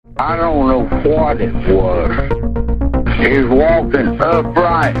I don't know what it was. He's walking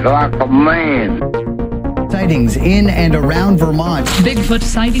upright like a man. Sightings in and around Vermont. Bigfoot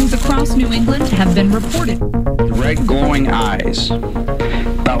sightings across New England have been reported. Red glowing eyes,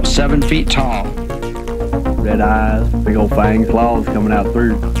 about 7 feet tall. Red eyes, big old fangs, claws coming out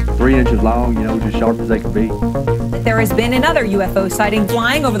through 3 inches long, just sharp as they can be. There has been another UFO sighting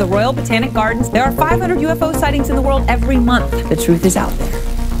flying over the Royal Botanic Gardens. There are 500 UFO sightings in the world every month. The truth is out there.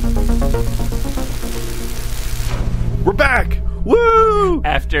 We're back! Woo!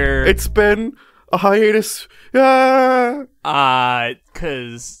 After it's been a hiatus. Cause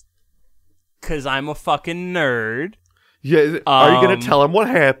I'm a fucking nerd. Yeah, are you gonna tell him what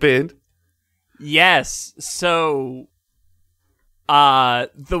happened? Yes. So,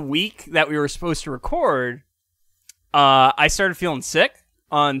 the week that we were supposed to record, I started feeling sick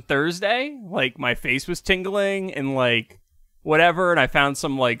on Thursday. Like, my face was tingling and, like, whatever, and I found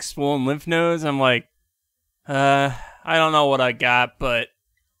some, like, swollen lymph nodes. I'm like, I don't know what I got, but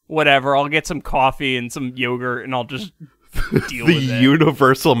whatever. I'll get some coffee and some yogurt, and I'll just deal with it. The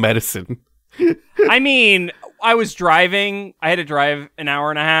universal medicine. I mean, I was driving. I had to drive an hour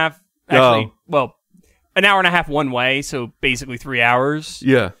and a half. Actually, well, an hour and a half one way, so basically 3 hours.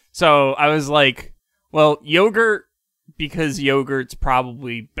 Yeah. So I was like, well, yogurt, because yogurt's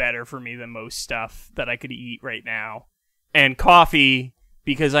probably better for me than most stuff that I could eat right now. And coffee,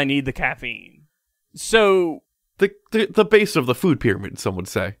 because I need the caffeine. So the base of the food pyramid, some would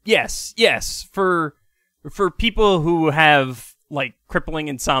say. Yes. For people who have, like, crippling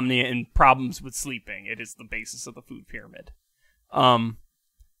insomnia and problems with sleeping, it is the basis of the food pyramid.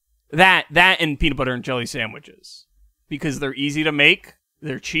 That and peanut butter and jelly sandwiches, because they're easy to make,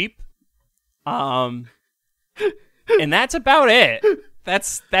 they're cheap, and that's about it.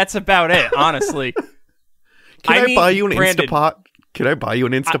 That's about it, honestly. Can I buy you an Instapot? Can I buy you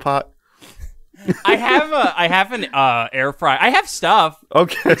an Instapot? I have an air fryer. I have stuff.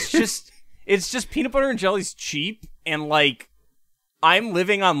 Okay. It's just peanut butter and jelly's cheap, and, like, I'm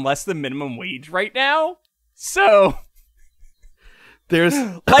living on less than minimum wage right now, so there's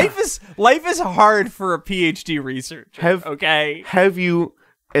life is hard for a PhD researcher. Have you?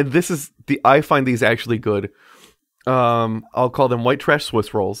 And this is I find these actually good. I'll call them white trash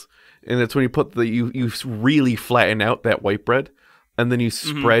Swiss rolls, and that's when you put you really flatten out that white bread, and then you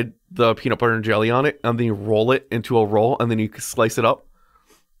spread the peanut butter and jelly on it, and then you roll it into a roll, and then you slice it up.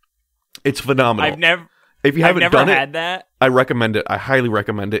 It's phenomenal. If you haven't done had that, I recommend it. I highly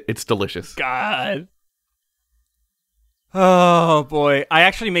recommend it. It's delicious. God. Oh boy, I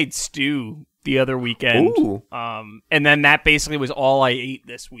actually made stew the other weekend. Ooh. And then that basically was all I ate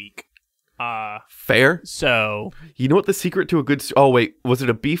this week. Fair. So, you know what the secret to a good stew? Oh wait, was it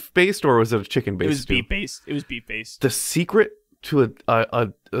a beef based or was it a chicken based? It was beef based. It was beef based. The secret to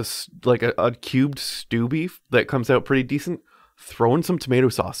a cubed stew beef that comes out pretty decent: throw in some tomato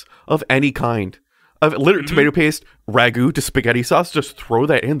sauce of any kind. Of literally tomato paste, ragu to spaghetti sauce. Just throw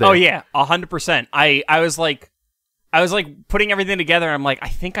that in there. Oh yeah, 100%. I was like putting everything together. And I'm like, I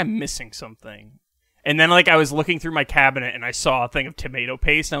think I'm missing something. And then, like, I was looking through my cabinet and I saw a thing of tomato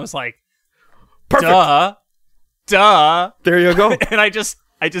paste, and I was like, perfect. Duh. There you go. And I just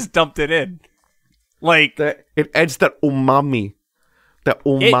dumped it in. Like, it adds that umami.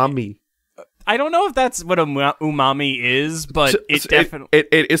 I don't know if that's what umami is, but it definitely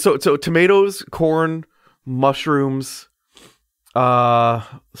it is. So tomatoes, corn, mushrooms,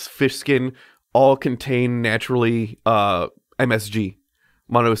 fish skin all contain naturally MSG,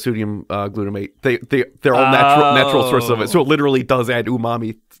 monosodium glutamate. They're all natural sources of it. So it literally does add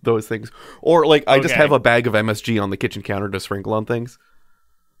umami to those things. Or, like, I just have a bag of MSG on the kitchen counter to sprinkle on things.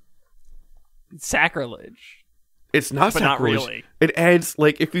 Sacrilege. It's not sacrilege. Not really. It adds,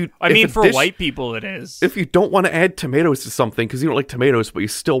 like, for white people it is. If you don't want to add tomatoes to something because you don't like tomatoes, but you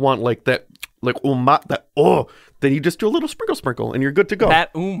still want, like, that, like, then you just do a little sprinkle and you're good to go.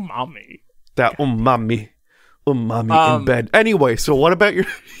 That umami. Umami in bed. Anyway, so what about your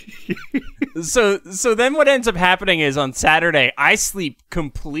So then what ends up happening is on Saturday I sleep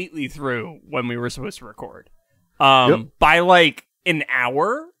completely through when we were supposed to record. By like an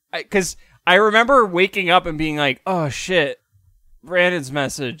hour, cuz I remember waking up and being like, "Oh shit, Brandon's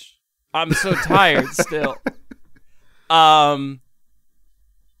message. I'm so tired still."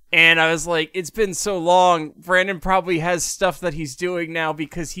 And I was like, "It's been so long. Brandon probably has stuff that he's doing now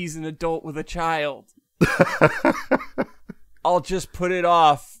because he's an adult with a child. I'll just put it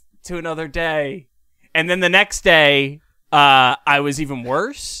off to another day." And then the next day, I was even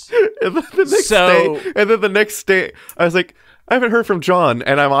worse. And then the next day, I was like, I haven't heard from John,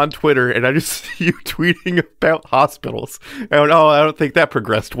 and I'm on Twitter, and I just see you tweeting about hospitals. And I don't think that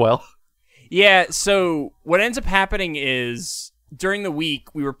progressed well. Yeah, so what ends up happening is during the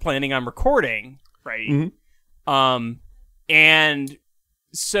week we were planning on recording, right? Mm-hmm. And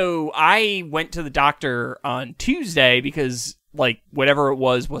so I went to the doctor on Tuesday because like whatever it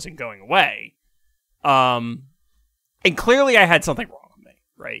wasn't going away. And clearly I had something wrong with me,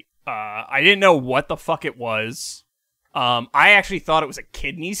 right? I didn't know what the fuck it was. I actually thought it was a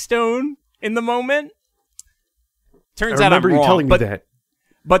kidney stone in the moment. Turns out I'm wrong. I remember you telling me that.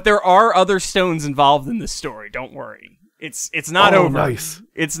 But there are other stones involved in this story. Don't worry. It's not over. Nice.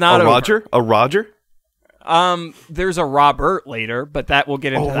 It's not a over. Roger? A Roger? There's a Robert later, but that we'll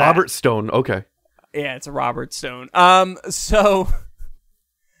get into that. Robert Stone. Okay. Yeah, it's a Robert Stone. So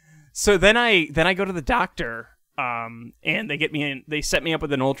then I go to the doctor, and they get me in. They set me up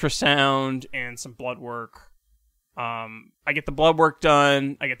with an ultrasound and some blood work. I get the blood work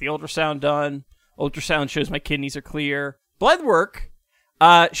done. I get the ultrasound done. Ultrasound shows my kidneys are clear. Blood work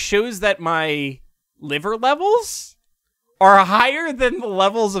shows that my liver levels are higher than the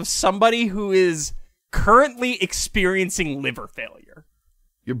levels of somebody who is currently experiencing liver failure.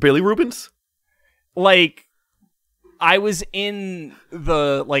 You're Billy Rubens? Like, I was in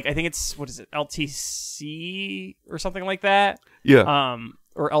the, like, I think it's, what is it, LTC or something like that? Yeah.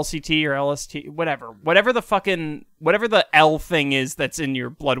 Or LCT or LST, whatever. Whatever the L thing is that's in your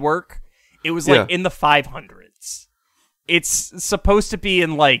blood work, it was, like, in the 500s. It's supposed to be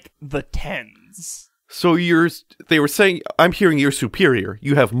in, like, the 10s. So they were saying, I'm hearing you're superior.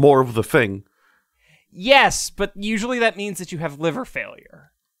 You have more of the thing. Yes, but usually that means that you have liver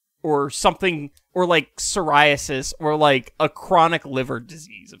failure. Or something, or like psoriasis, or like a chronic liver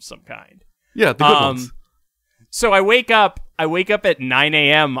disease of some kind. Yeah, the good ones. So I wake up at 9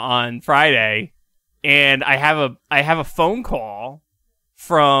 a.m. on Friday, and I have a phone call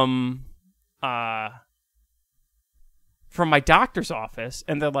from my doctor's office,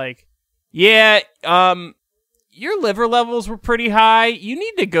 and they're like, yeah, your liver levels were pretty high. You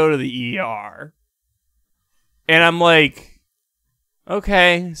need to go to the ER. And I'm like,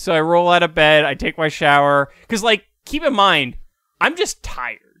 okay. So I roll out of bed. I take my shower. Because, like, keep in mind, I'm just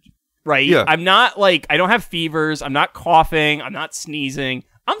tired, right? Yeah. I'm not, like, I don't have fevers. I'm not coughing. I'm not sneezing.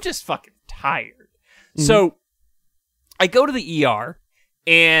 I'm just fucking tired. Mm-hmm. So I go to the ER,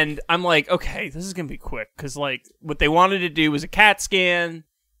 and I'm like, okay, this is going to be quick. Because, like, what they wanted to do was a CAT scan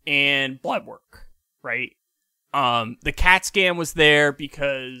and blood work, right? The CAT scan was there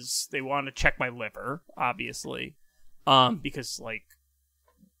because they wanted to check my liver, obviously. Because, like,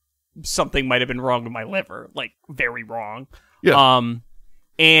 something might have been wrong with my liver, like, very wrong. Yeah.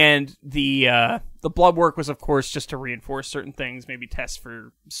 And the blood work was, of course, just to reinforce certain things, maybe test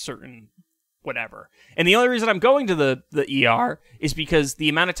for certain whatever. And the only reason I'm going to the ER is because the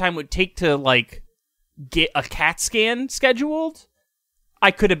amount of time it would take to, like, get a CAT scan scheduled, I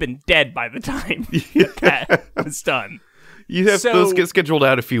could have been dead by the time that was done. You have those get scheduled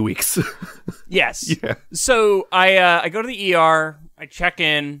out a few weeks. Yes. Yeah. So I go to the ER. I check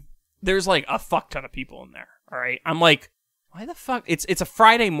in. There's like a fuck ton of people in there. All right. I'm like, why the fuck? It's a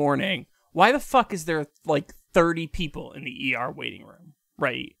Friday morning. Why the fuck is there like 30 people in the ER waiting room?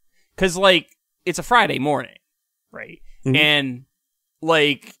 Right. Because like it's a Friday morning. Right. Mm-hmm. And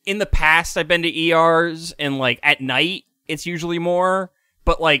like in the past, I've been to ERs and like at night, it's usually more.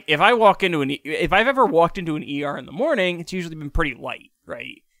 But, like, if I've ever walked into an ER in the morning, it's usually been pretty light,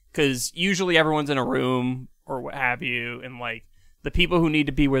 right? Because usually everyone's in a room or what have you, and, like, the people who need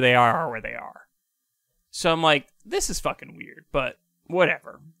to be where they are where they are. So I'm like, this is fucking weird, but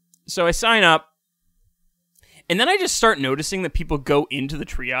whatever. So I sign up, and then I just start noticing that people go into the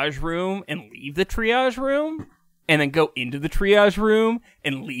triage room and leave the triage room, and then go into the triage room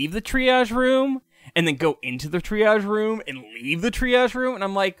and leave the triage room, and then go into the triage room and leave the triage room. And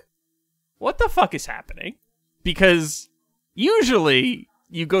I'm like, what the fuck is happening? Because usually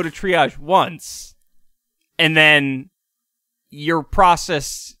you go to triage once and then your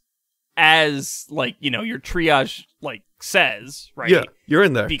process as like, you know, your triage like says, right? Yeah, you're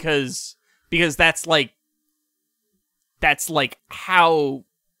in there. Because that's like how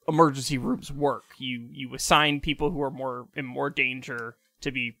emergency rooms work. You assign people who are in more danger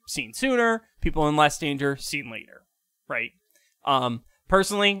to be seen sooner, people in less danger, seen later, right?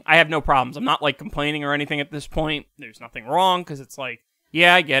 Personally, I have no problems. I'm not, like, complaining or anything at this point. There's nothing wrong, because it's like,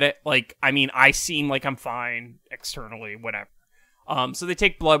 yeah, I get it. Like, I mean, I seem like I'm fine externally, whatever. So they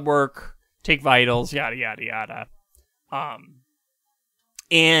take blood work, take vitals, yada, yada, yada.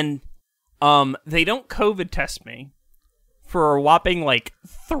 And they don't COVID test me for a whopping, like,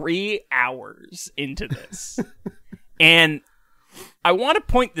 3 hours into this. And I want to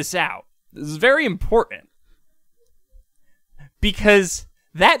point this out. This is very important. Because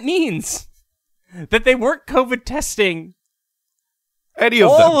that means that they weren't COVID testing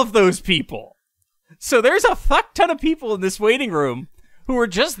all of those people. So there's a fuck ton of people in this waiting room who were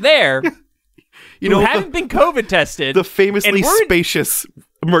just there who haven't been COVID tested. The famously spacious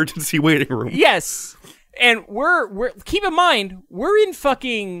emergency waiting room. Yes. And we're keep in mind, we're in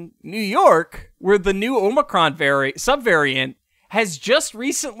fucking New York, where the new Omicron subvariant has just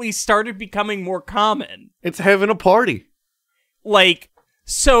recently started becoming more common. It's having a party. Like,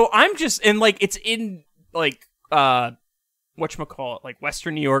 so I'm just, and like, it's in, like, whatchamacallit, like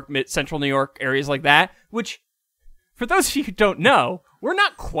Western New York, Central New York, areas like that, which, for those of you who don't know, we're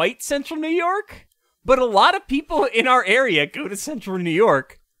not quite Central New York, but a lot of people in our area go to Central New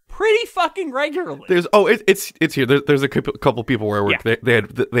York pretty fucking regularly. It's here. There's a couple people where I work. Yeah.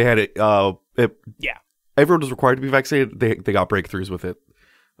 They had it. Yeah. Everyone was required to be vaccinated. They got breakthroughs with it.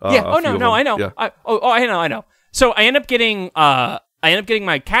 Yeah. Oh no, I know. Yeah. I know. So I end up getting my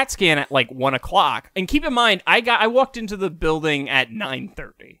CAT scan at like 1:00. And keep in mind, I walked into the building at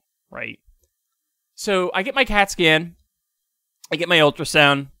 9:30. Right. So I get my CAT scan. I get my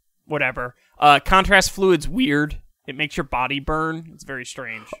ultrasound. Whatever. Contrast fluid's weird. It makes your body burn. It's very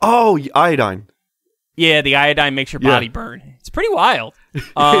strange. Oh, iodine. Yeah, the iodine makes your body burn. It's pretty wild.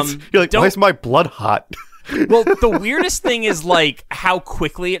 You're like, why is my blood hot? Well, the weirdest thing is like how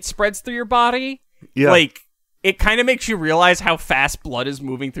quickly it spreads through your body. Yeah. Like, it kind of makes you realize how fast blood is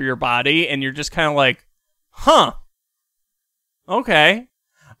moving through your body, and you're just kind of like, huh. Okay.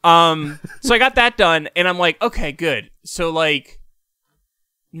 So I got that done, and I'm like, okay, good. So, like,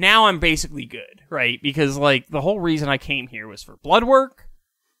 now I'm basically good, right? Because, like, the whole reason I came here was for blood work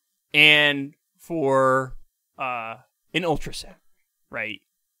and for an ultrasound, right?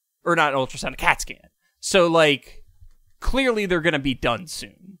 Or not an ultrasound, a CAT scan. So, like, clearly they're going to be done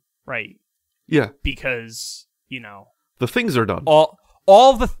soon, right? Yeah. Because, you know, the things are done. All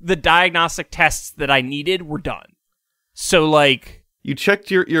the diagnostic tests that I needed were done. So, like, you checked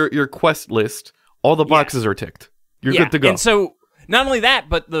your quest list, all the boxes are ticked. You're good to go. And so not only that,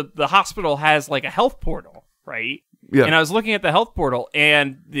 but the hospital has like a health portal, right? Yeah. And I was looking at the health portal,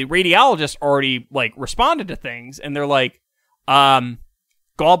 and the radiologist already like responded to things, and they're like,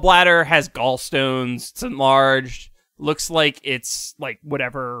 gallbladder has gallstones, it's enlarged, looks like it's like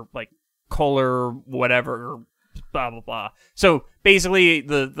whatever, like Kohler, whatever, blah blah blah. So basically,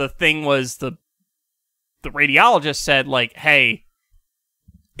 the thing was the radiologist said like, hey,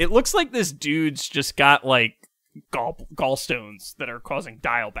 it looks like this dude's just got like gallstones that are causing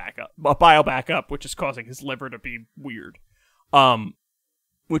bile backup, which is causing his liver to be weird.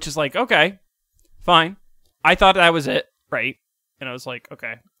 Which is like, okay, fine. I thought that was it, right? And I was like,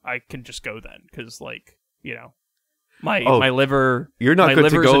 okay, I can just go then, because like, you know, my liver. You're not good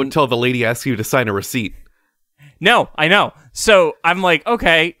to go until the lady asks you to sign a receipt. No, I know. So I'm like,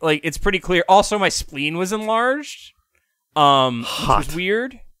 okay, like it's pretty clear. Also, my spleen was enlarged, which was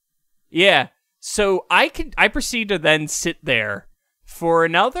weird. Yeah. So I proceed to then sit there for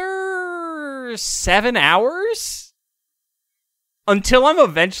another 7 hours until I'm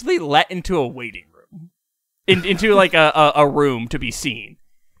eventually let into a waiting room, into like a room to be seen.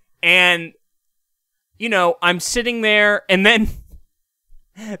 And, you know, I'm sitting there, and then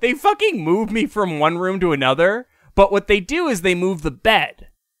they fucking move me from one room to another. But what they do is they move the bed,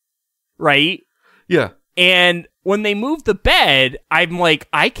 right? Yeah. And when they move the bed, I'm like,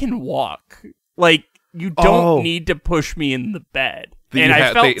 I can walk. Like, you don't need to push me in the bed. And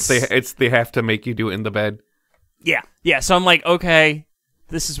I felt they have to make you do it in the bed. Yeah. Yeah. So I'm like, okay,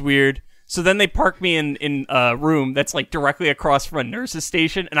 this is weird. So then they park me in a room that's like directly across from a nurse's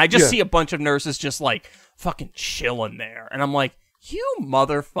station, and I just see a bunch of nurses just like fucking chilling there. And I'm like, you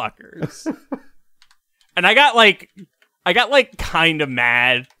motherfuckers. And I got like kind of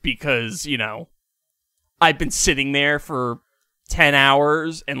mad because, you know, I've been sitting there for 10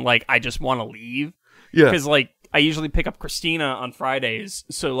 hours and like I just want to leave. Yeah. Because like I usually pick up Christina on Fridays.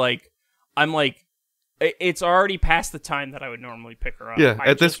 So like I'm like, it's already past the time that I would normally pick her up. Yeah.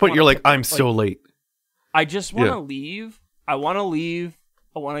 At this point you're like, I'm so late. I just want to leave. I want to leave.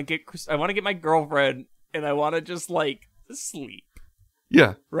 I want to get my girlfriend, and I want to just like sleep.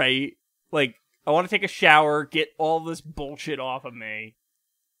 Yeah. Right? Like I want to take a shower, get all this bullshit off of me,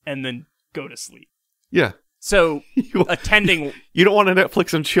 and then go to sleep. Yeah. So, attending... You don't want to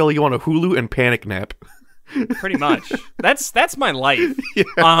Netflix and chill, you want a Hulu and panic nap. Pretty much. That's my life.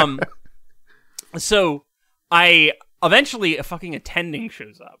 Yeah. So, eventually, a fucking attending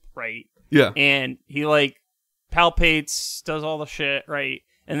shows up, right? Yeah. And he, like, palpates, does all the shit, right?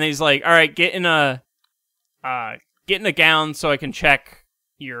 And then he's like, all right, get in a get in a gown so I can check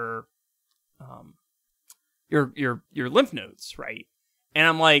your lymph nodes, right? And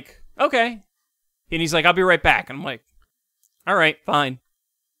I'm like, okay. And he's like, I'll be right back. And I'm like, all right, fine.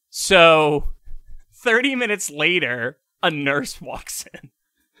 So 30 minutes later, a nurse walks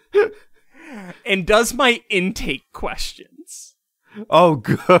in and does my intake questions. Oh,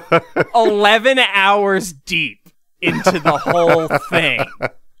 good. 11 hours deep into the whole thing.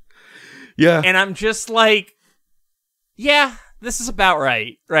 Yeah. And I'm just like, yeah, this is about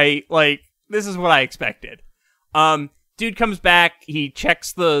right? Like, this is what I expected. Dude comes back, he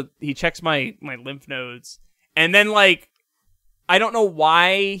checks my lymph nodes, and then, like, I don't know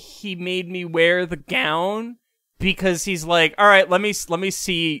why he made me wear the gown, because he's like, all right, let me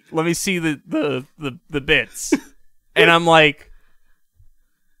see the bits. And I'm like,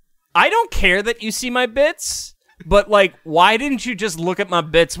 I don't care that you see my bits, but, like, why didn't you just look at my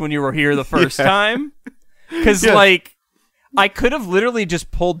bits when you were here the first time? Because, like, I could have literally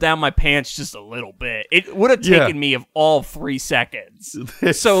just pulled down my pants just a little bit. It would have taken me of all 3 seconds.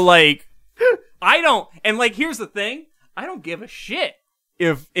 So, like, I don't... And, like, here's the thing. I don't give a shit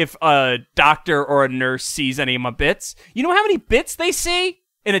if a doctor or a nurse sees any of my bits. You know how many bits they see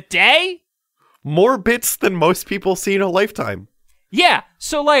in a day? More bits than most people see in a lifetime. Yeah.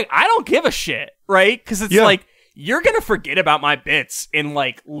 So, like, I don't give a shit, right? Because it's like... You're going to forget about my bits in,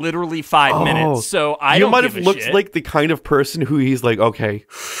 like, literally 5 minutes, so I don't give a shit. You might have looked like the kind of person who he's like, okay,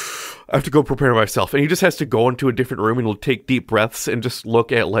 I have to go prepare myself. And he just has to go into a different room and he'll take deep breaths and just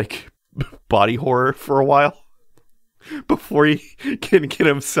look at, like, body horror for a while before he can get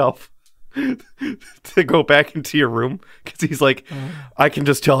himself to go back into your room. Because he's like, I can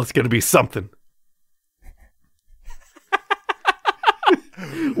just tell it's going to be something.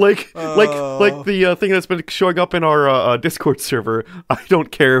 like the thing that's been showing up in our Discord server. I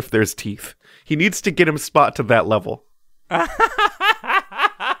don't care if there's teeth. He needs to get him spot to that level.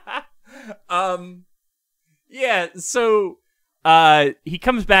 Yeah. So, he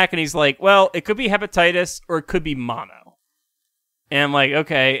comes back and he's like, "Well, it could be hepatitis or it could be mono." And I'm like,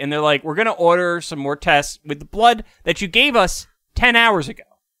 "Okay." And they're like, "We're gonna order some more tests with the blood that you gave us 10 hours ago."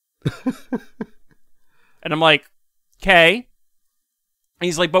 And I'm like, "Okay." And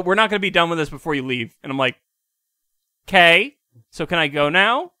he's like, but we're not going to be done with this before you leave. And I'm like, okay, so can I go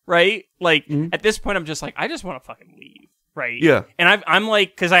now? Right? Like, at this point, I'm just like, I just want to fucking leave. Right? Yeah. And I'm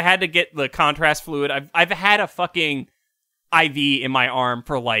like, because I had to get the contrast fluid. I've had a fucking IV in my arm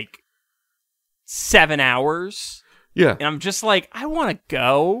for like 7 hours. Yeah. And I'm just like, I want to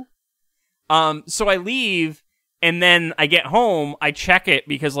go. So I leave, and then I get home, I check it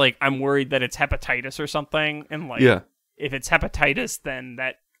because, like, I'm worried that it's hepatitis or something. And, like, if it's hepatitis, then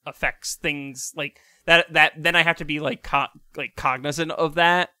that affects things like that. Then I have to be like cognizant of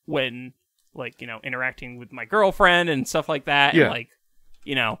that when, like, you know, interacting with my girlfriend and stuff like that. Yeah. And, like,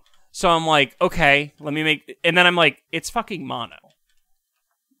 you know, so I'm like, okay, let me make, and then I'm like, it's fucking mono.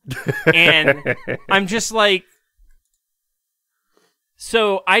 And I'm just like,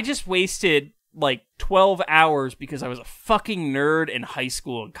 so I just wasted like 12 hours because I was a fucking nerd in high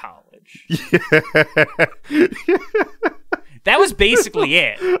school and college. That was basically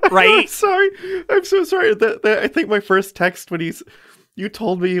it, right? I'm so sorry. That I think my first text when you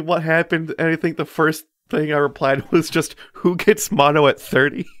told me what happened, and I think the first thing I replied was just, who gets mono at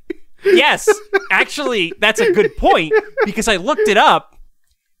 30? Yes, actually, that's a good point, because I looked it up,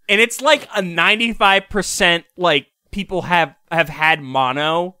 and it's like a 95% like people have had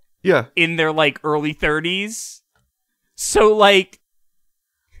mono in their like early 30s. So like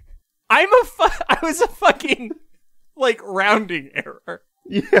I was a fucking like rounding error.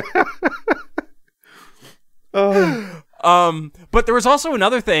 Yeah. But there was also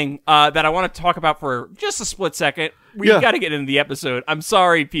another thing that I want to talk about for just a split second. We got to get into the episode. I'm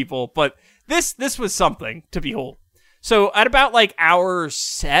sorry, people, but this was something to behold. So at about like hour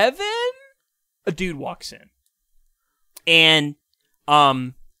 7, a dude walks in, and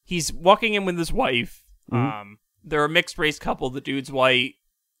he's walking in with his wife. They're a mixed race couple. The dude's white.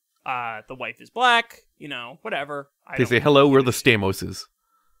 The wife is black. You know, whatever. They say, hello, we're the Stamoses.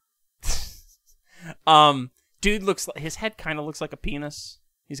 Dude looks like, his head kind of looks like a penis.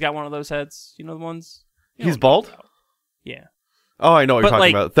 He's got one of those heads. You know the ones? You know He's bald? Yeah. Oh, I know what you're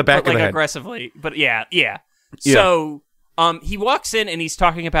talking about. The back of the head. Aggressively. But yeah. So, he walks in and he's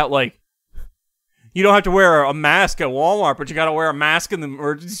talking about, like, you don't have to wear a mask at Walmart, but you got to wear a mask in the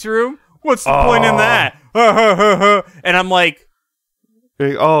emergency room? What's the point in that? And I'm like,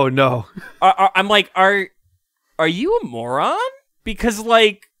 oh, no. I'm like, are you a moron? Because,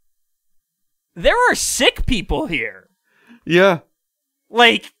 like, there are sick people here. Yeah.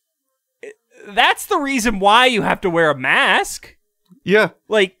 Like, that's the reason why you have to wear a mask. Yeah.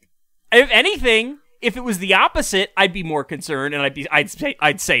 Like, if anything, if it was the opposite, I'd be more concerned, and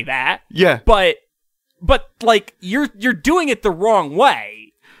I'd say that. Yeah. But like, you're doing it the wrong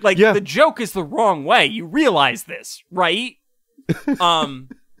way. Like, the joke is the wrong way. You realize this, right?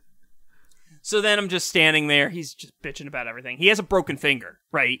 So then I'm just standing there. He's just bitching about everything. He has a broken finger,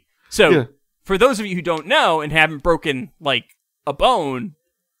 right? So for those of you who don't know and haven't broken, like, a bone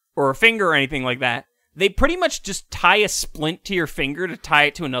or a finger or anything like that, they pretty much just tie a splint to your finger to tie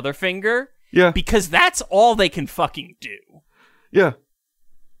it to another finger. Yeah. Because that's all they can fucking do. Yeah.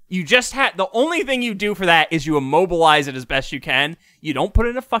 You just the only thing you do for that is you immobilize it as best you can. You don't put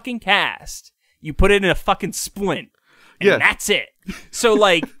it in a fucking cast. You put it in a fucking splint. And that's it. So,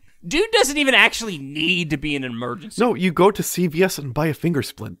 like, dude doesn't even actually need to be in an emergency. No, you go to CVS and buy a finger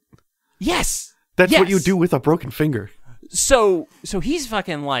splint. Yes. That's what you do with a broken finger. So he's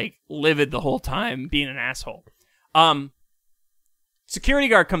fucking, like, livid the whole time, being an asshole. Security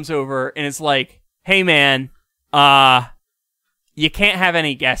guard comes over and is like, hey, man, you can't have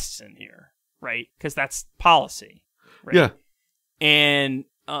any guests in here, right? Because that's policy, right? Yeah. And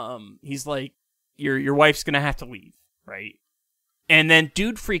he's like, your wife's gonna have to leave, right? And then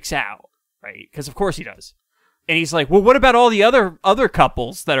dude freaks out, right? Because of course he does. And he's like, well, what about all the other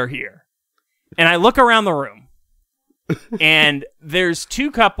couples that are here? And I look around the room, and there's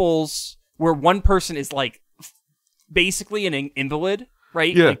two couples where one person is, like, basically an invalid,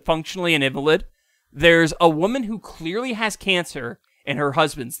 right? Yeah. Like, functionally an invalid. There's a woman who clearly has cancer, and her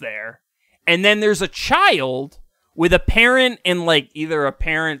husband's there. And then there's a child with a parent and, like, either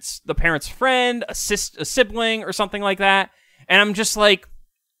the parent's friend, a sibling, or something like that. And I'm just like,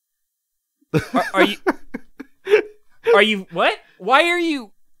 are you what? Why are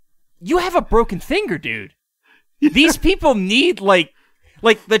you have a broken finger, dude. These people need, like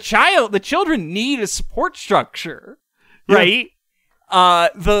the children need a support structure, right?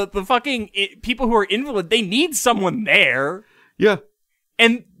 The fucking people who are invalid, they need someone there. Yeah.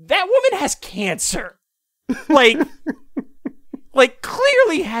 And that woman has cancer. Like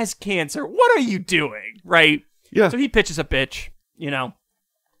clearly has cancer. What are you doing, right? Yeah. So he pitches a bitch, you know.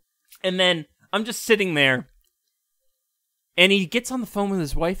 And then I'm just sitting there, and he gets on the phone with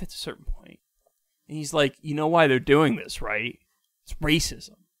his wife at a certain point. And he's like, you know why they're doing this, right? It's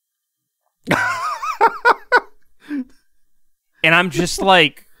racism. And I'm just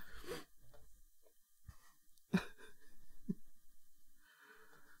like,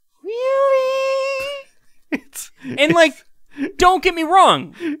 really? And, like, don't get me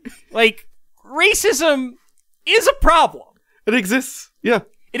wrong. Like, racism is a problem. It exists. Yeah.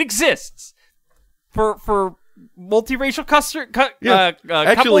 It exists. For multiracial Actually,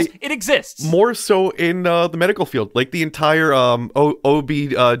 couples, it exists. More so in the medical field. Like, the entire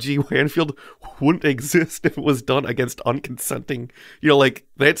OB-GYN field wouldn't exist if it was done against unconsenting. You know, like,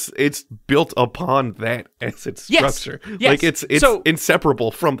 it's built upon that as its structure. Yes. Like, it's so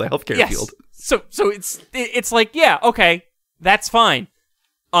inseparable from the healthcare field. So it's like, yeah, okay, that's fine.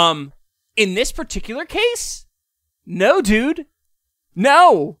 In this particular case, no, dude.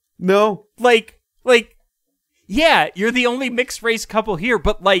 No. Like, yeah, you're the only mixed race couple here,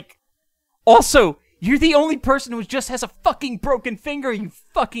 but, like, also, you're the only person who just has a fucking broken finger, you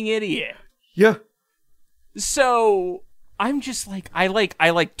fucking idiot. Yeah. So I'm just like, I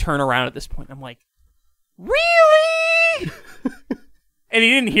turn around at this point. I'm like, really? And he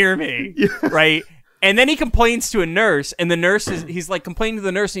didn't hear me, right? And then he complains to a nurse, and the nurse he's like complaining to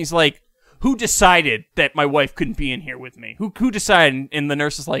the nurse, and he's like, who decided that my wife couldn't be in here with me? Who decided? And the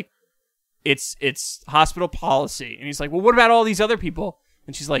nurse is like, it's hospital policy. And he's like, well, what about all these other people?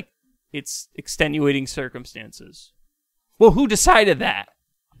 And she's like, it's extenuating circumstances. Well, who decided that?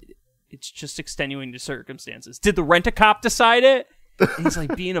 It's just extenuating circumstances. Did the rent-a-cop decide it? And he's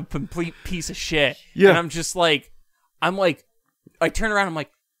like being a complete piece of shit. Yeah. And I'm I turn around, I'm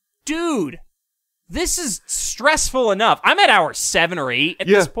like, dude, this is stressful enough. I'm at hour 7 or 8 at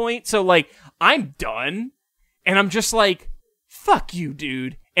this point. So, like, I'm done. And I'm just like, fuck you,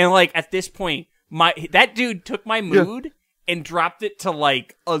 dude. And, like, at this point, that dude took my mood and dropped it to,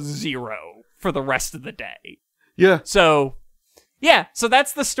 like, a 0 for the rest of the day. Yeah. So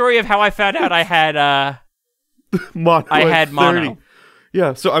that's the story of how I found out I had mono.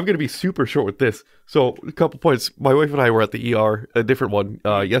 Yeah, so I'm going to be super short with this. So, a couple points. My wife and I were at the ER, a different one,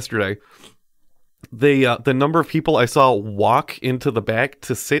 yesterday. The number of people I saw walk into the back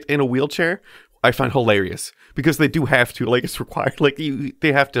to sit in a wheelchair, I find hilarious. Because they do have to, like, it's required. Like, you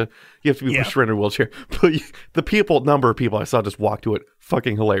have to be pushed around in a wheelchair. But the number of people I saw just walk to it,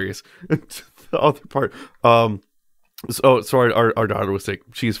 fucking hilarious. The other part, So our daughter was sick.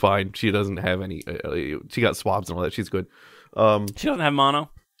 She's fine. She doesn't have any. She got swabs and all that. She's good. She doesn't have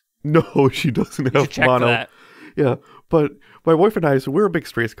mono. No, she doesn't have check mono. for that. Yeah, but my boyfriend and I, so we're a big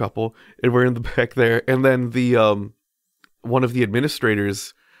straight couple, and we're in the back there, and then the one of the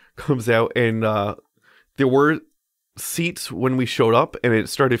administrators comes out, and there were seats when we showed up, and it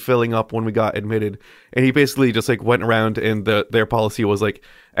started filling up when we got admitted, and he basically just like went around, and their policy was like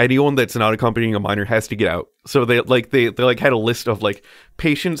anyone that's not accompanying a minor has to get out. So they had a list of like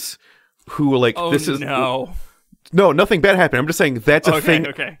patients who were like, oh, this is no, nothing bad happened. I'm just saying that's a thing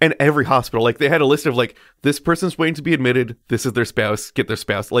in every hospital. Like they had a list of like, this person's waiting to be admitted. This is their spouse. Get their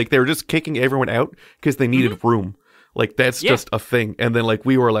spouse. Like they were just kicking everyone out because they needed room. Like that's just a thing. And then like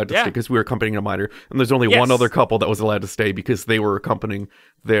we were allowed to stay because we were accompanying a minor. And there's only one other couple that was allowed to stay because they were accompanying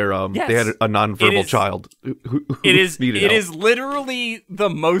their they had a nonverbal child who needed help. It is literally the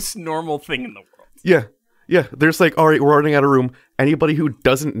most normal thing in the world. Yeah. Yeah, there's like, all right, we're running out of room. Anybody who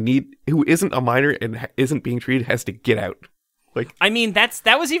who isn't a minor and isn't being treated has to get out. Like, I mean, that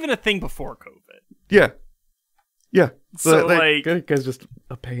was even a thing before COVID. Yeah, yeah. So that guy's just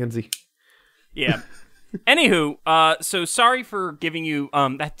a pansy. Yeah. Anywho, so sorry for giving you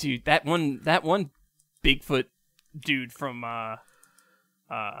that one Bigfoot dude from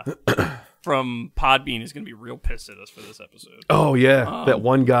from Podbean is gonna be real pissed at us for this episode. Oh yeah, that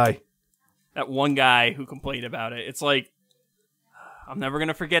one guy. That one guy who complained about it. It's like, I'm never going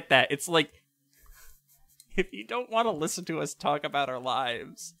to forget that. It's like, if you don't want to listen to us talk about our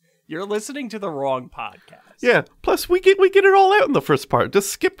lives, you're listening to the wrong podcast. Yeah. Plus, we get it all out in the first part. Just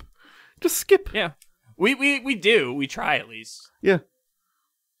skip. Yeah. We do. We try at least. Yeah.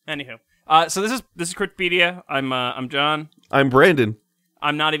 Anywho. So this is Cryptpedia. I'm John. I'm Brandon.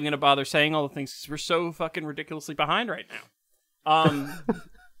 I'm not even going to bother saying all the things because we're so fucking ridiculously behind right now.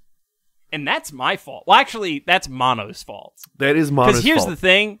 And that's my fault. Well, actually, that's Mono's fault. That is Mono's fault. Because here's the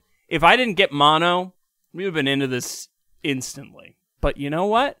thing. If I didn't get Mono, we would have been into this instantly. But you know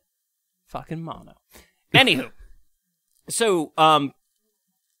what? Fucking Mono. Anywho. So, I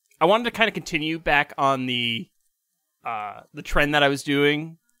wanted to kind of continue back on the trend that I was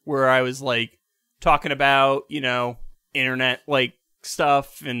doing, where I was, like, talking about, internet, like,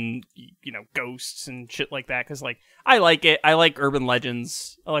 stuff and, ghosts and shit like that. Because, like, I like it. I like urban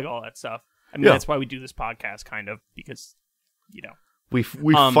legends. I like all that stuff. I mean, that's why we do this podcast, kind of, because, we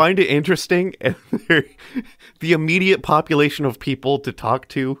find it interesting, and the immediate population of people to talk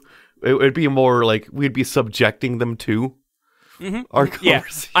to, it would be more like we'd be subjecting them to our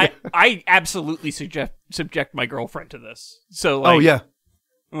conversation. Yeah, I absolutely subject my girlfriend to this. So, like, oh yeah.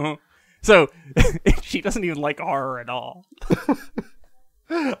 Uh-huh. So she doesn't even like horror at all.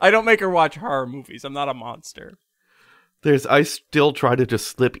 I don't make her watch horror movies. I'm not a monster. I still try to just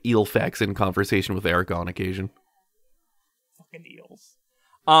slip eel facts in conversation with Erica on occasion. Fucking eels.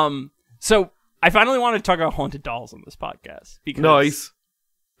 So I finally wanted to talk about haunted dolls on this podcast because nice.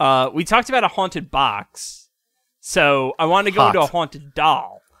 We talked about a haunted box, so I wanted to go into a haunted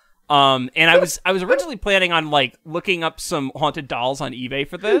doll. And I was originally planning on like looking up some haunted dolls on eBay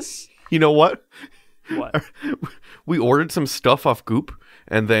for this. You know what? What? We ordered some stuff off Goop,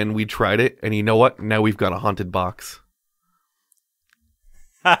 and then we tried it, and you know what? Now we've got a haunted box.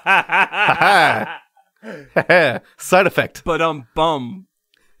 Side effect. But bum.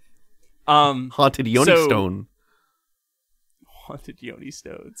 Haunted Yoni Stone. Haunted Yoni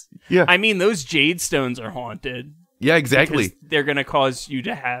Stones. Yeah. I mean, those jade stones are haunted. Yeah, exactly. They're gonna cause you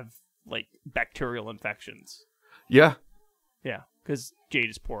to have like bacterial infections. Yeah. Yeah, because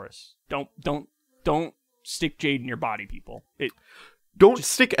jade is porous. Don't stick jade in your body, people. Don't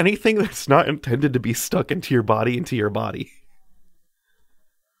stick anything that's not intended to be stuck into your body.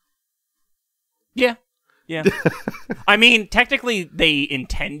 Yeah. Yeah. I mean, technically, they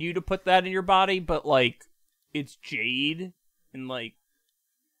intend you to put that in your body, but, like, it's jade, and, like,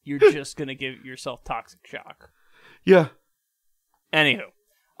 you're just gonna give yourself toxic shock. Yeah. Anywho.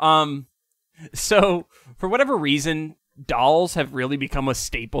 So, for whatever reason, dolls have really become a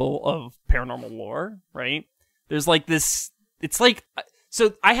staple of paranormal lore, right? There's, like, this... It's like...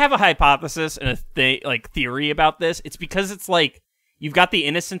 So, I have a hypothesis and a theory about this. It's because it's, like, you've got the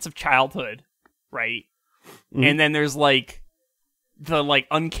innocence of childhood, right? Mm-hmm. And then there's like the like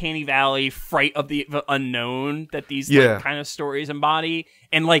uncanny valley fright of the unknown that these like, kind of stories embody,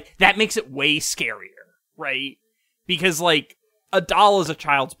 and like that makes it way scarier, right? Because like a doll is a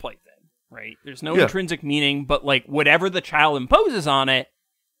child's plaything, right? There's no intrinsic meaning, but like whatever the child imposes on it,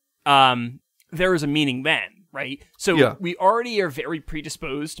 there is a meaning then, right? So we already are very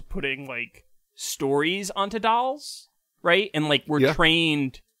predisposed to putting like stories onto dolls, right? And like we're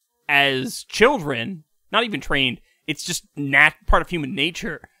trained as children, not even trained, it's just part of human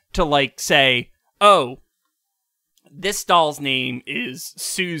nature to like say, oh, this doll's name is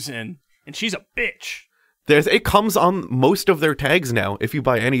Susan and she's a bitch. It comes on most of their tags now. If you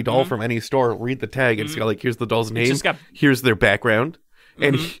buy any doll from any store, read the tag and it's got like, here's the doll's name, here's their background,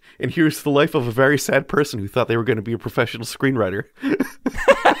 and here's the life of a very sad person who thought they were going to be a professional screenwriter.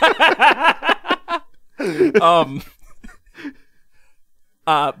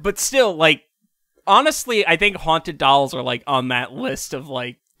 But still, like, honestly, I think haunted dolls are like on that list of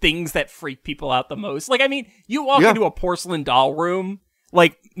like things that freak people out the most. Like, I mean, you walk into a porcelain doll room,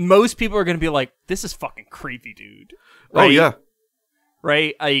 like most people are going to be like, this is fucking creepy, dude. Right? Oh yeah.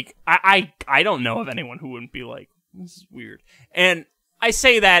 Right? Like, I don't know of anyone who wouldn't be like, this is weird. And I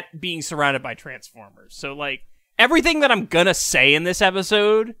say that being surrounded by Transformers. So like everything that I'm going to say in this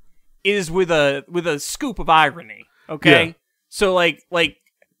episode is with a scoop of irony. Okay? Yeah. So like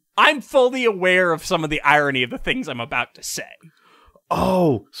I'm fully aware of some of the irony of the things I'm about to say.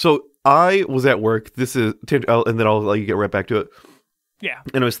 Oh, so I was at work. This is, and then I'll let you get right back to it. Yeah.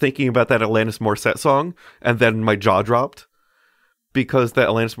 And I was thinking about that Alanis Morissette song, and then my jaw dropped because that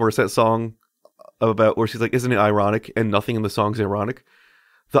Alanis Morissette song about where she's like, "Isn't it ironic?" and nothing in the song's ironic.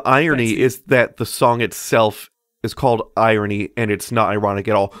 The irony is that the song itself is called Irony, and it's not ironic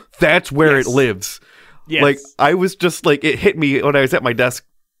at all. That's where it lives. Yes. Like I was just like, it hit me when I was at my desk.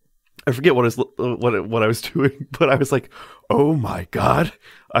 I forget what I was doing, but I was like, "Oh my god,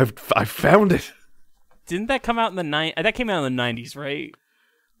 I found it!" Didn't that come out in the that came out in the 90s, right?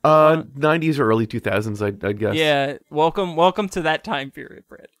 90s or early 2000s, I'd guess. Yeah, welcome to that time period,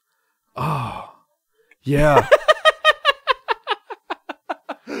 Brett. Oh, yeah.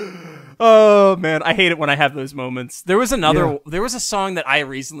 Oh man, I hate it when I have those moments. There was a song that I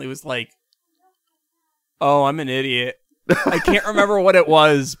recently was like, "Oh, I'm an idiot." I can't remember what it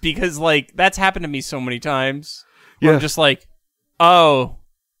was because like that's happened to me so many times. Yeah. I'm just like, "Oh,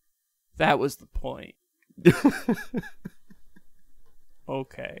 that was the point."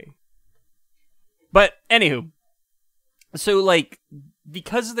 Okay. But anywho, so like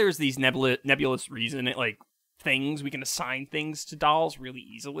because there's these nebulous reason like things, we can assign things to dolls really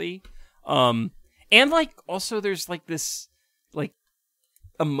easily. And like also there's like this like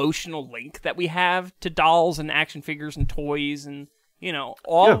emotional link that we have to dolls and action figures and toys and you know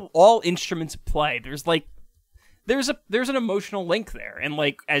all instruments of play. There's like there's an emotional link there, and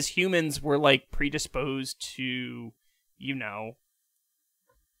like as humans we're like predisposed to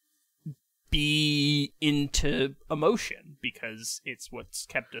be into emotion because it's what's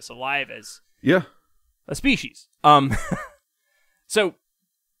kept us alive as a species. So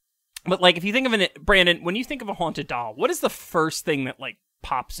but like if you think of it, Brandon, when you think of a haunted doll, what is the first thing that like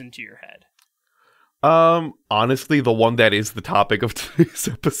pops into your head? Honestly, the one that is the topic of today's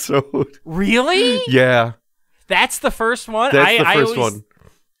episode. Really? Yeah. That's the first one? That's the first one.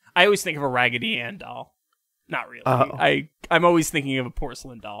 I always think of a Raggedy Ann doll. Not really. I'm always thinking of a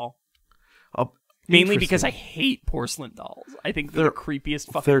porcelain doll. Mainly because I hate porcelain dolls. I think they're the creepiest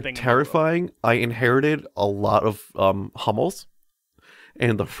fucking thing. They're terrifying. I inherited a lot of Hummels.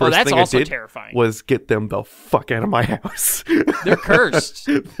 And the first thing I did was get them the fuck out of my house. They're cursed.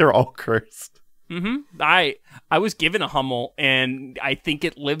 They're all cursed. Mm-hmm. I was given a Hummel, and I think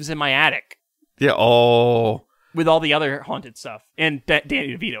it lives in my attic. Yeah, oh. With all the other haunted stuff. And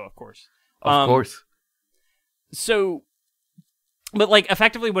Danny DeVito, of course. Of course. So, but like,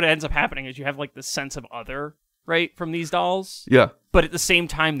 effectively what ends up happening is you have like this sense of other, right, from these dolls. Yeah. But at the same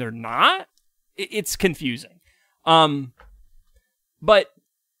time, they're not. It's confusing. But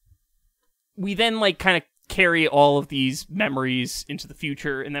we then like kind of carry all of these memories into the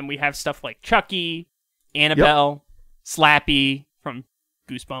future, and then we have stuff like Chucky, Annabelle, Slappy from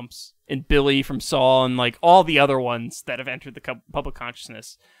Goosebumps, and Billy from Saw, and like all the other ones that have entered the public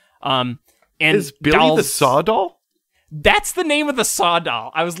consciousness. And is Billy the Saw doll? That's the name of the Saw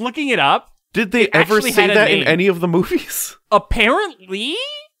doll. I was looking it up. Did they ever say that in any of the movies? Apparently? ?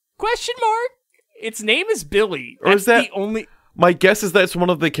 Its name is Billy. Or is that the only? My guess is that's one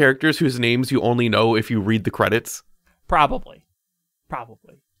of the characters whose names you only know if you read the credits. Probably.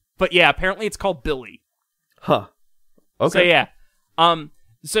 But yeah, apparently it's called Billy. Huh. Okay. So yeah.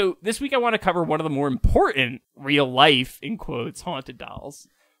 So this week I want to cover one of the more important real life, in quotes, haunted dolls.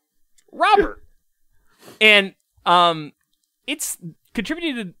 Robert. And it's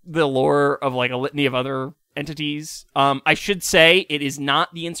contributed to the lore of like a litany of other entities. I should say it is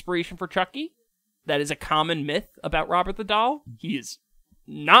not the inspiration for Chucky. That is a common myth about Robert the doll. He is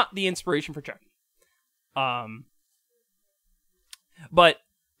not the inspiration for Chucky. But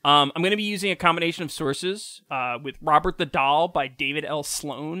I'm going to be using a combination of sources with Robert the Doll by David L.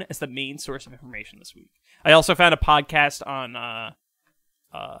 Sloan as the main source of information this week. I also found a podcast on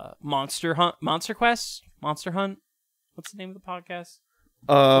Monster Hunt. What's the name of the podcast?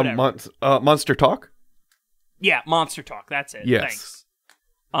 Monster Talk? Yeah, Monster Talk. That's it. Yes.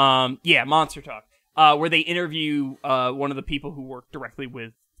 Thanks. Monster Talk. Where they interview one of the people who work directly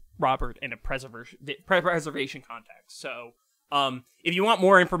with Robert in a preservation context. So, if you want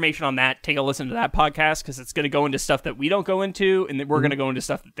more information on that, take a listen to that podcast because it's going to go into stuff that we don't go into, and then we're going to go into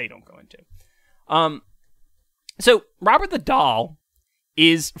stuff that they don't go into. So Robert the Doll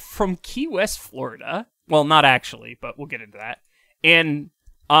is from Key West, Florida. Well, not actually, but we'll get into that. And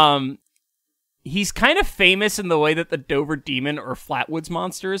he's kind of famous in the way that the Dover Demon or Flatwoods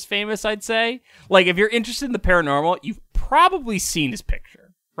Monster is famous, I'd say. Like, if you're interested in the paranormal, you've probably seen his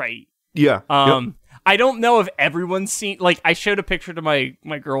picture, right? Yeah. Yep. I don't know if everyone's seen... Like, I showed a picture to my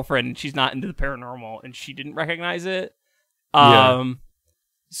girlfriend, and she's not into the paranormal, and she didn't recognize it.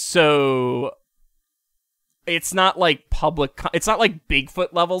 So... It's not like it's not like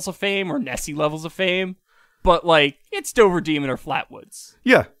Bigfoot levels of fame or Nessie levels of fame, but like it's Dover Demon or Flatwoods.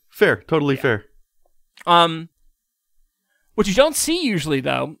 Yeah, fair, totally fair. What you don't see usually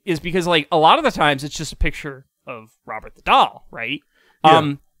though is because like a lot of the times it's just a picture of Robert the Doll, right?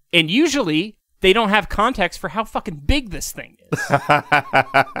 Yeah. And usually they don't have context for how fucking big this thing is.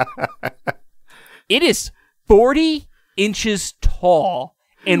 It is 40 inches tall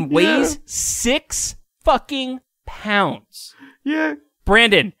and weighs 6 fucking pounds. Yeah.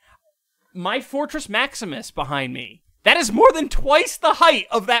 Brandon, my Fortress Maximus behind me. That is more than twice the height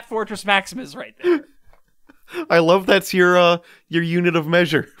of that Fortress Maximus right there. I love that's your unit of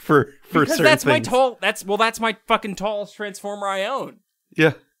measure for because certain that's things. That's my fucking tallest Transformer I own.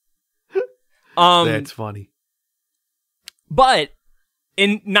 Yeah. That's funny. But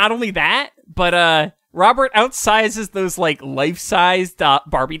and not only that, but Robert outsizes those like life-sized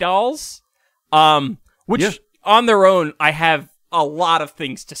Barbie dolls. Which, on their own, I have a lot of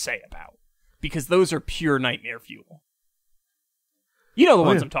things to say about. Because those are pure nightmare fuel. You know the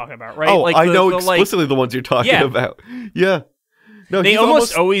ones I'm talking about, right? Oh, like I know explicitly the ones you're talking about. Yeah. No, they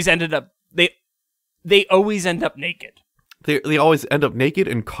almost always ended up... They always end up naked. They always end up naked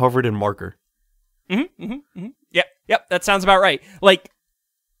and covered in marker. Yep, that sounds about right. Like,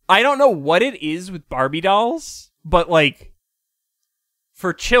 I don't know what it is with Barbie dolls, but like,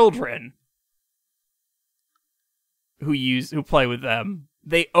 for children... who play with them,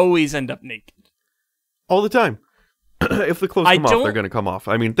 they always end up naked. All the time. If the clothes come off, they're going to come off.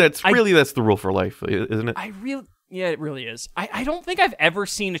 I mean, that's the rule for life, isn't it? Yeah, it really is. I don't think I've ever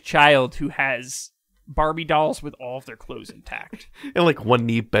seen a child who has Barbie dolls with all of their clothes intact. And like one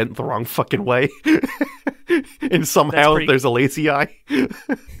knee bent the wrong fucking way. And somehow there's a lazy eye.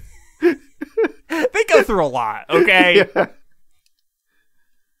 They go through a lot, okay? Yeah.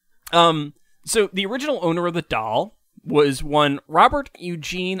 So the original owner of the doll was one Robert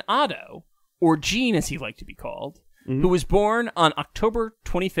Eugene Otto, or Gene as he liked to be called, who was born on October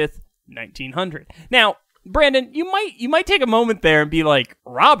 25th, 1900. Now, Brandon, you might take a moment there and be like,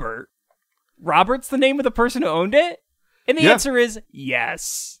 Robert's the name of the person who owned it? And the answer is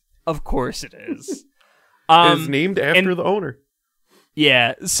yes. Of course it is. It is named after the owner.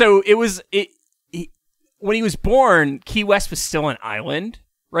 Yeah, so when he was born, Key West was still an island.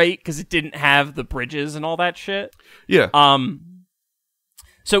 Right? Because it didn't have the bridges and all that shit. Yeah.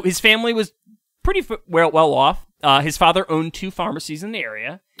 So his family was pretty well off. His father owned 2 pharmacies in the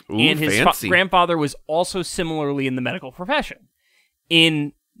area. Ooh, and his fancy. grandfather was also similarly in the medical profession.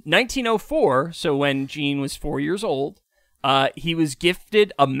 In 1904, so when Gene was 4 years old, he was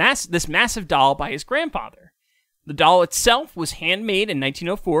gifted this massive doll by his grandfather. The doll itself was handmade in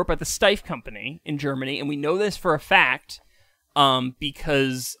 1904 by the Steiff Company in Germany, and we know this for a fact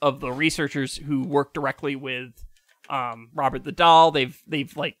because of the researchers who work directly with Robert the Doll. They've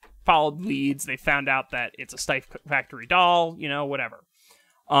like followed leads. They found out that it's a Steiff factory doll, whatever.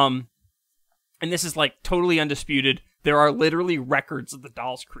 And this is like totally undisputed. There are literally records of the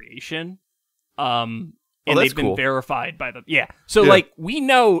doll's creation. And they've been verified by the... Yeah. So like we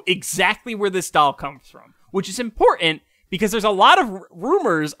know exactly where this doll comes from, which is important because there's a lot of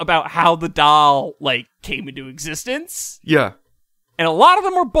rumors about how the doll like came into existence. Yeah. And a lot of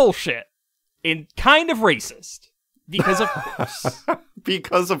them are bullshit and kind of racist. Because of course.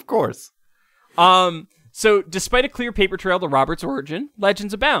 Because of course. So despite a clear paper trail to Robert's origin,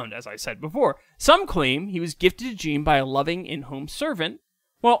 legends abound, as I said before. Some claim he was gifted to Gene by a loving in-home servant,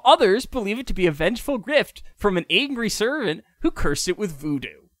 while others believe it to be a vengeful gift from an angry servant who cursed it with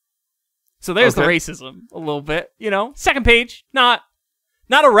voodoo. So there's the racism a little bit, Second page, not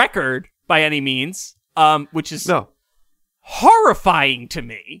Not a record by any means, which is No. horrifying to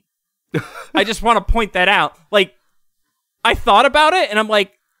me. I just want to point that out. Like, I thought about it, and I'm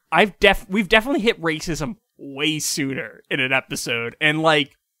like, we've definitely hit racism way sooner in an episode, and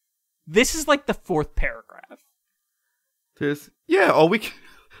like, this is like the 4th paragraph.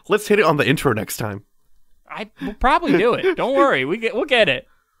 Let's hit it on the intro next time. We'll probably do it. Don't worry, we'll get it.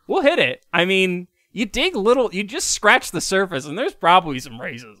 We'll hit it. I mean, you just scratch the surface, and there's probably some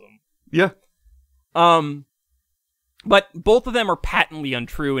racism. Yeah. But both of them are patently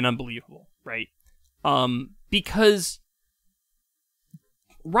untrue and unbelievable, right? Because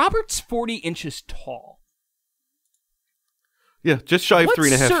Robert's 40 inches tall. Yeah, just shy of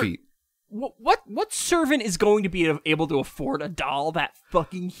 3.5 feet. What servant is going to be able to afford a doll that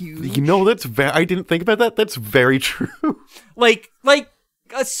fucking huge? You know, I didn't think about that. That's very true. like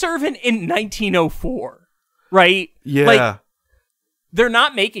a servant in 1904, right? Yeah. Like, they're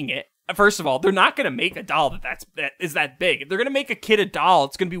not making it. First of all, they're not going to make a doll that is that big. If they're going to make a kid a doll,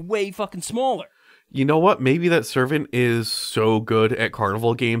 it's going to be way fucking smaller. You know what? Maybe that servant is so good at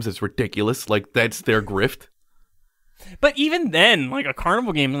carnival games, it's ridiculous. Like, that's their grift. But even then, like, a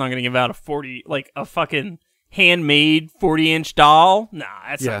carnival game is not going to give out a fucking handmade 40-inch doll. Nah,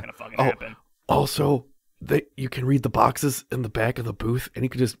 that's not going to fucking happen. Also, you can read the boxes in the back of the booth, and you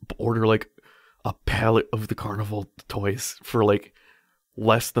can just order, like, a pallet of the carnival toys for, like,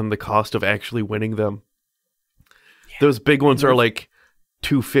 less than the cost of actually winning them. Yeah. Those big ones are, like,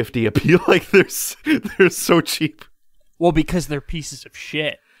 $250 a piece. Like, they're so cheap. Well, because they're pieces of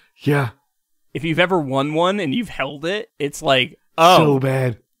shit. Yeah. If you've ever won one and you've held it, it's like, so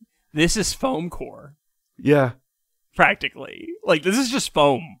bad. This is foam core. Yeah. Practically. Like, this is just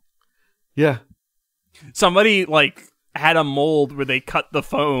foam. Yeah. Somebody, like, had a mold where they cut the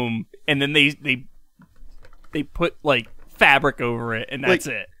foam and then they put, like, fabric over it, and that's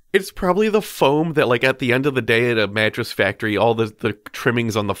it. It's probably the foam that, like, at the end of the day at a mattress factory, all the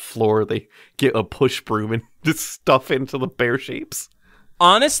trimmings on the floor, they get a push broom and just stuff into the bear shapes.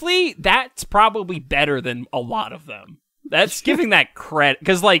 Honestly, that's probably better than a lot of them. That's giving that credit,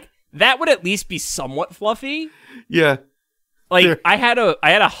 because, like, that would at least be somewhat fluffy. Yeah. Like, I had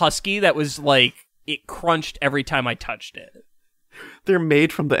a husky that was, like, it crunched every time I touched it. They're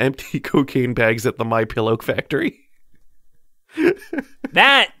made from the empty cocaine bags at the My Pillow factory.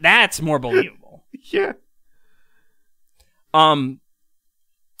 That's more believable. Yeah.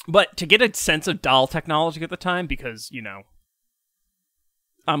 But to get a sense of doll technology at the time, because, you know,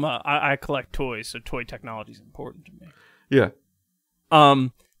 I collect toys, so toy technology is important to me. Yeah.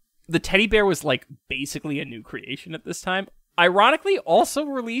 The teddy bear was, like, basically a new creation at this time. Ironically, also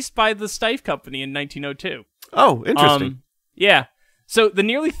released by the Steiff Company in 1902. Oh, interesting. Yeah. So the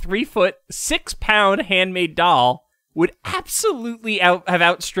nearly 3-foot, 6-pound handmade doll would absolutely have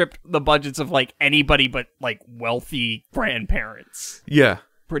outstripped the budgets of, like, anybody but, like, wealthy grandparents. Yeah.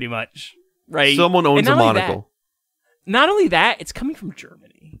 Pretty much. Right? Someone owns a monocle. Not only that, it's coming from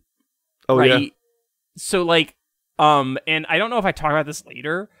Germany. Oh, right? Yeah. So, like, and I don't know if I talk about this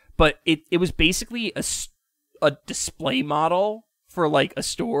later, but it was basically a display model for, like, a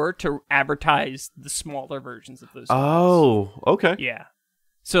store to advertise the smaller versions of those dolls. Oh, okay. Yeah.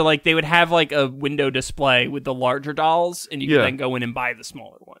 So, like, they would have, like, a window display with the larger dolls, and you could then go in and buy the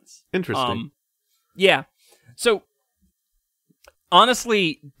smaller ones. Interesting. Yeah. So,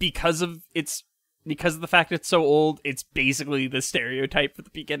 honestly, because of the fact it's so old, it's basically the stereotype for the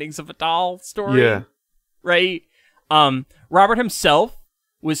beginnings of a doll story. Yeah. Right? Robert himself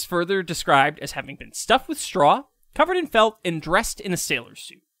was further described as having been stuffed with straw, covered in felt, and dressed in a sailor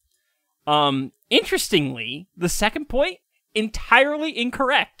suit. Interestingly, the second point, entirely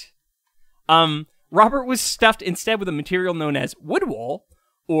incorrect. Robert was stuffed instead with a material known as wood wool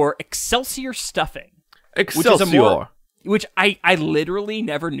or Excelsior stuffing. Excelsior. Which I literally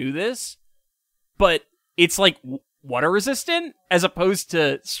never knew this, but it's like water resistant as opposed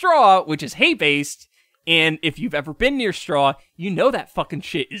to straw, which is hay based. And if you've ever been near straw, you know that fucking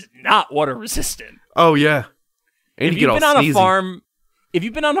shit is not water resistant. Oh yeah. And if you've been on a farm, if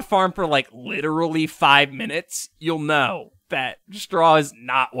you've been on a farm for like literally 5 minutes, you'll know that straw is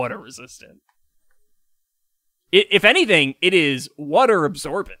not water resistant. If anything, it is water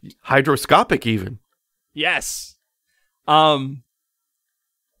absorbent. Hydroscopic even. Yes. So,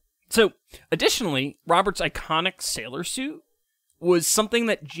 additionally, Robert's iconic sailor suit was something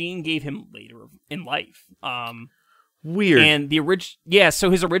that Jean gave him later in life. Weird. And so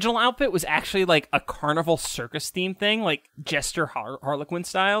his original outfit was actually like a carnival circus theme thing, like Jester Harlequin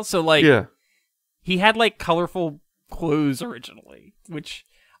style. So, like, he had like colorful clothes originally, which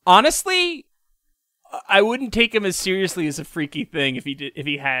honestly, I wouldn't take him as seriously as a freaky thing if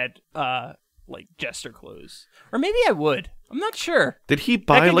he had like jester clothes. Or maybe I would. I'm not sure. Did he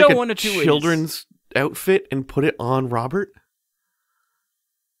buy could like go a one of two ways. children's outfit and put it on Robert?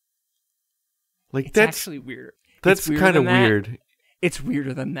 Like It's that's actually weird. That's kind of weird. It's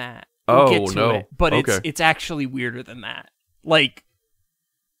weirder than that. Oh, We'll get to no. it, but Okay. it's actually weirder than that. Like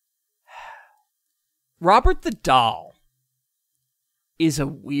Robert the Doll is a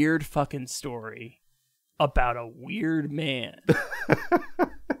weird fucking story about a weird man.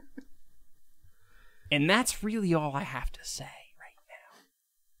 And that's really all I have to say right now.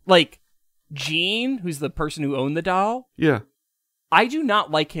 Like, Gene, who's the person who owned the doll, Yeah. I do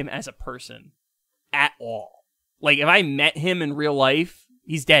not like him as a person at all. Like, if I met him in real life,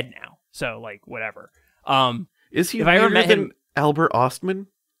 he's dead now. So, like, whatever. Is he if I ever weirder met than him, Albert Ostman?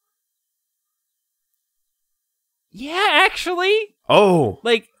 yeah, actually. Oh.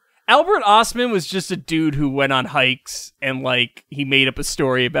 Like, Albert Ostman was just a dude who went on hikes and, like, he made up a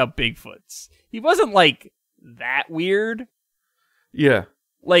story about Bigfoots. He wasn't, like, that weird. Yeah.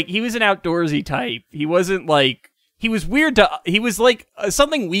 Like, he was an outdoorsy type. He wasn't, like... He was weird to... He was, like,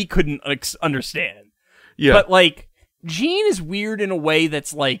 something we couldn't understand. Yeah. But, like, Gene is weird in a way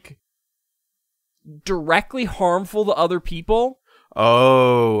that's, like, directly harmful to other people.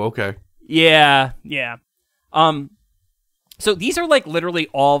 Oh, okay. Yeah. So these are, like, literally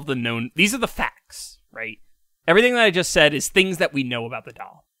all of the known... These are the facts, right? Everything that I just said is things that we know about the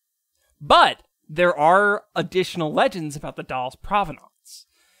doll. But there are additional legends about the doll's provenance.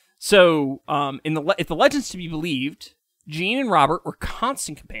 So, if the legend's to be believed, Gene and Robert were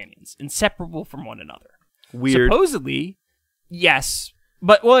constant companions, inseparable from one another. Weird. Supposedly, yes.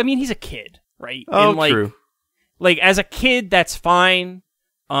 But, well, I mean, he's a kid, right? Oh, and, like, true. Like, as a kid, that's fine.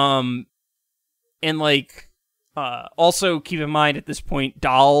 And, like, also keep in mind at this point,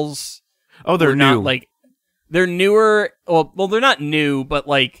 dolls... Oh, they're not, new. like, they're newer... Well, they're not new, but,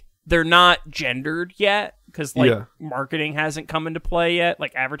 like, they're not gendered yet. Because, like, marketing hasn't come into play yet.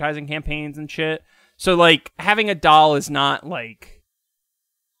 Like, advertising campaigns and shit. So, like, having a doll is not, like...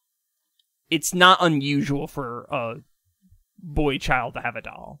 It's not unusual for a boy child to have a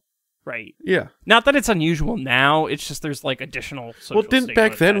doll. Right? Yeah. Not that it's unusual now. It's just there's, like, additional social didn't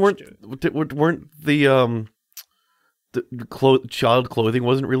back then weren't the child clothing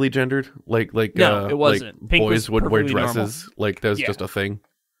wasn't really gendered? Like no, it wasn't. Like Pink boys was would wear perfectly dresses. normal. Like that was just a thing.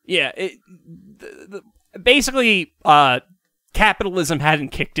 Yeah. Basically, capitalism hadn't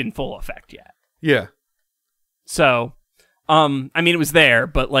kicked in full effect yet. Yeah. So, I mean, it was there,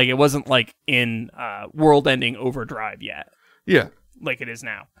 but, like, it wasn't, like, in world-ending overdrive yet. Yeah. Like it is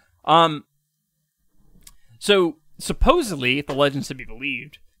now. So, supposedly, if the legends to be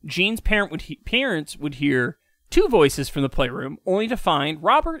believed, Gene's parents would hear two voices from the playroom, only to find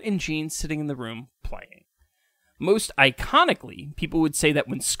Robert and Gene sitting in the room playing. Most iconically, people would say that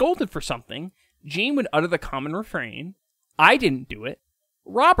when scolded for something, Gene would utter the common refrain, "I didn't do it,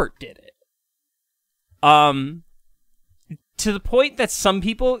 Robert did it." To the point that some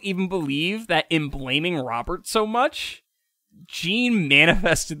people even believe that in blaming Robert so much, Gene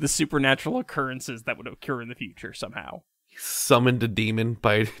manifested the supernatural occurrences that would occur in the future somehow. He summoned a demon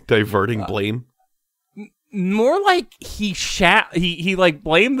by diverting blame. More like he like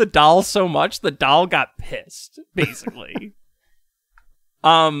blamed the doll so much the doll got pissed, basically.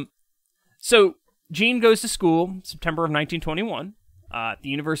 So Gene goes to school September of 1921 at the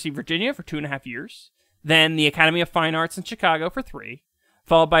University of Virginia for 2.5 years, then the Academy of Fine Arts in Chicago for 3,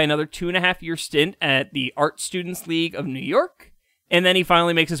 followed by another 2.5-year stint at the Art Students League of New York, and then he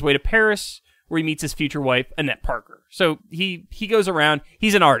finally makes his way to Paris, where he meets his future wife, Annette Parker. So he goes around.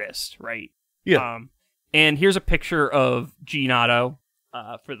 He's an artist, right? Yeah. And here's a picture of Gene Otto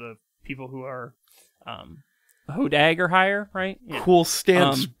for the people who are Hodag or higher, right? Yeah. Cool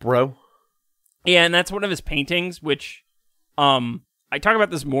stance, bro. Yeah, and that's one of his paintings, which I talk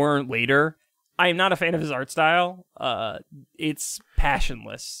about this more later. I am not a fan of his art style. It's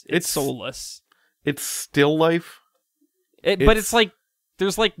passionless. It's soulless. It's still life. But it's like,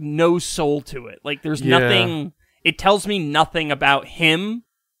 there's like no soul to it. Like there's nothing, it tells me nothing about him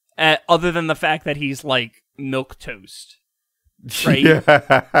other than the fact that he's like milk toast. Right?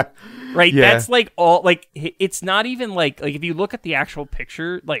 Yeah. Right? Yeah. That's like all, like, it's not even like if you look at the actual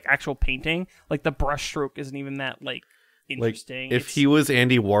picture, like actual painting, like the brushstroke isn't even that like interesting. Like, if he was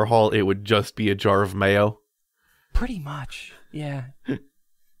Andy Warhol, it would just be a jar of mayo. Pretty much, yeah.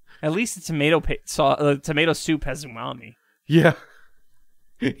 At least the tomato soup has umami. Yeah.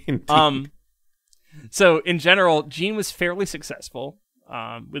 So in general, Gene was fairly successful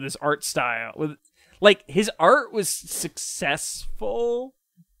with his art style. His art was successful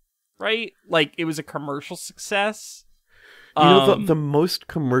right? Like, it was a commercial success. You know, the most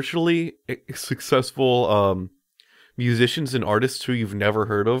commercially successful musicians and artists who you've never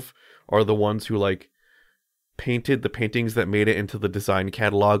heard of are the ones who, like, painted the paintings that made it into the design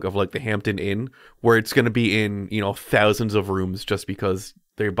catalog of, like, the Hampton Inn, where it's going to be in, you know, thousands of rooms just because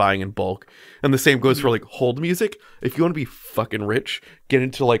they're buying in bulk. And the same goes for, like, hold music. If you want to be fucking rich, get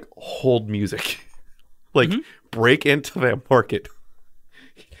into, like, hold music. Like, break into that market.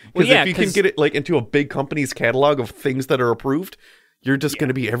 Because if you can get it, like, into a big company's catalog of things that are approved, you're just going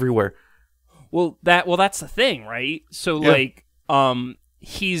to be everywhere. Well, that's the thing, right? So, like,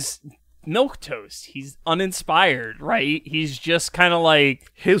 he's milquetoast. He's uninspired, right? He's just kind of like...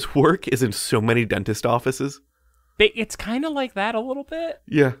 His work is in so many dentist offices. It's kind of like that a little bit.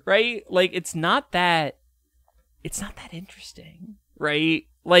 Yeah. Right? Like, it's not that interesting, right?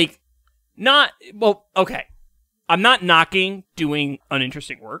 Like, okay. I'm not knocking doing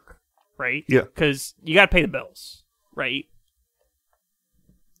uninteresting work, right? Yeah. Because you got to pay the bills, right?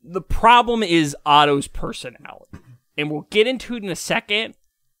 The problem is Otto's personality. And we'll get into it in a second.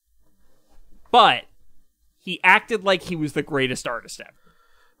 But he acted like he was the greatest artist ever.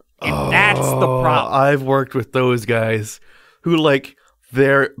 And that's the problem. I've worked with those guys who, like,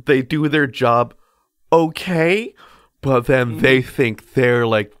 they do their job okay, but then they think they're,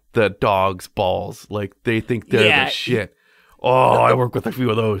 like, the dog's balls. Like, they think they're the shit. I work with a few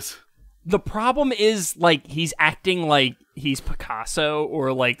of those. The problem is, like, he's acting like he's Picasso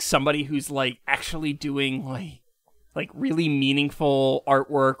or, like, somebody who's, like, actually doing, like really meaningful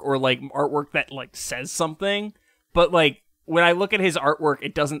artwork or, like, artwork that, like, says something. But, like, when I look at his artwork,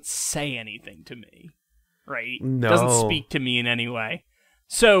 it doesn't say anything to me, right? No. It doesn't speak to me in any way.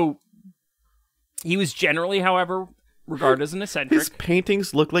 So, he was generally, however, regarded as an eccentric. His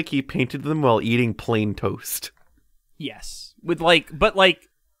paintings look like he painted them while eating plain toast. Yes. With, like,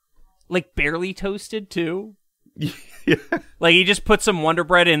 barely toasted, too. Yeah. Like, he just put some Wonder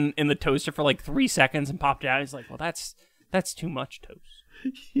Bread in the toaster for, like, 3 seconds and popped it out. He's like, well, that's too much toast.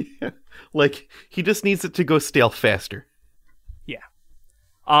 Yeah. Like, he just needs it to go stale faster. Yeah.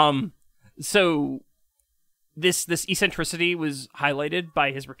 So this eccentricity was highlighted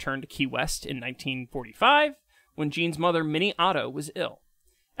by his return to Key West in 1945 when Gene's mother, Minnie Otto, was ill.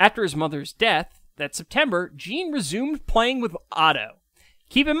 After his mother's death that September, Gene resumed playing with Otto.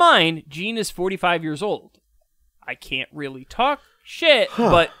 Keep in mind, Gene is 45 years old. I can't really talk shit,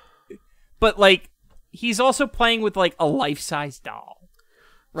 but like, he's also playing with, like, a life-size doll,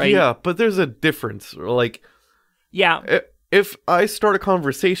 right? Yeah, but there's a difference. Like, yeah, if I start a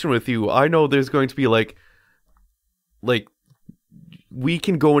conversation with you, I know there's going to be, like, we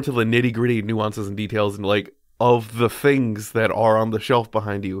can go into the nitty-gritty nuances and details and, like, of the things that are on the shelf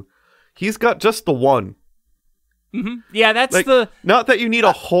behind you. He's got just the one. Mm-hmm. Yeah, that's like, not that you need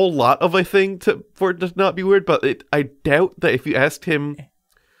a whole lot of a thing for it to not be weird, but I doubt that if you asked him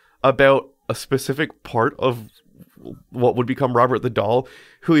about a specific part of what would become Robert the Doll,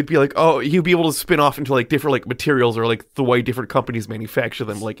 who he'd be like, oh, he'd be able to spin off into, like, different, like, materials or, like, the way different companies manufacture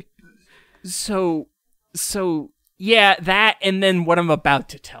them, like. So yeah, that, and then what I'm about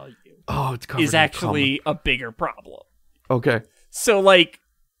to tell you is actually a bigger problem. Okay. So, like,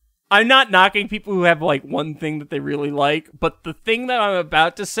 I'm not knocking people who have, like, one thing that they really like, but the thing that I'm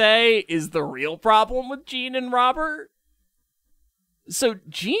about to say is the real problem with Gene and Robert. So,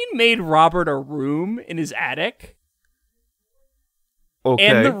 Gene made Robert a room in his attic. Okay.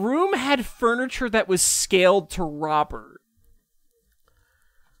 And the room had furniture that was scaled to Robert.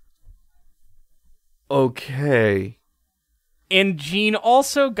 Okay. And Gene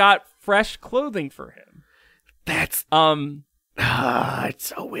also got fresh clothing for him. That's it's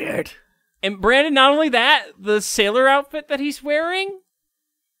so weird. And Brandon, not only that, the sailor outfit that he's wearing,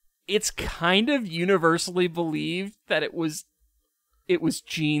 it's kind of universally believed that it was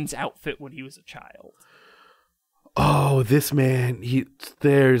Gene's outfit when he was a child. Oh, this man,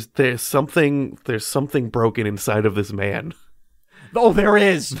 there's something broken inside of this man. Oh, there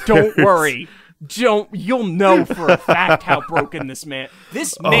is. Don't worry. You'll know for a fact how broken this man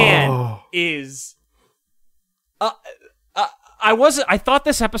is. I thought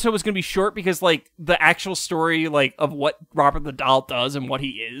this episode was going to be short because, like, the actual story, like, of what Robert the Doll does and what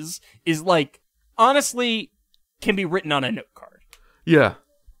he is, like, honestly, can be written on a note card. Yeah.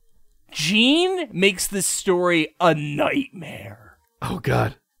 Gene makes this story a nightmare. Oh,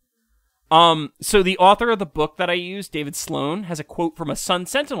 God. So the author of the book that I used, David Sloan, has a quote from a Sun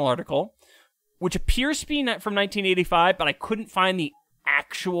Sentinel article, which appears to be from 1985, but I couldn't find the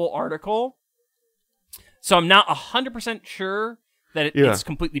actual article. So I'm not 100% sure that it's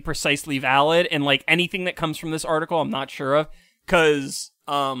completely precisely valid, and, like, anything that comes from this article, I'm not sure of, because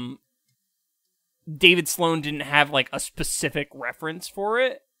David Sloan didn't have like a specific reference for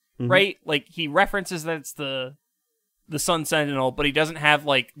it, right? Like he references that it's the Sun Sentinel, but he doesn't have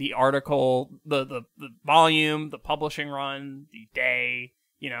like the article, the volume, the publishing run, the day.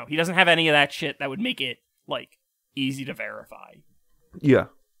 You know, he doesn't have any of that shit that would make it like easy to verify. Yeah.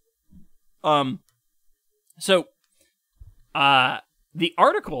 So, the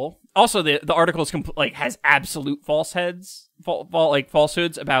article also the article is has absolute falsehoods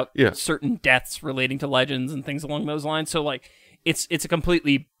about certain deaths relating to legends and things along those lines. So like it's a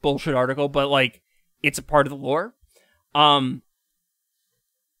completely bullshit article, but like it's a part of the lore. And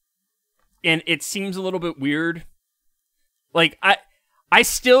it seems a little bit weird. Like I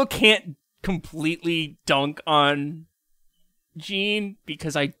still can't completely dunk on Gene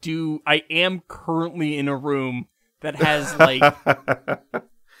because I am currently in a room that has like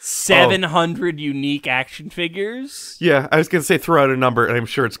 700 unique action figures. Yeah, I was going to say throw out a number and I'm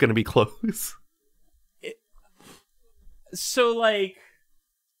sure it's going to be close. So like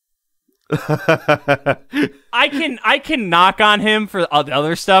I can knock on him for the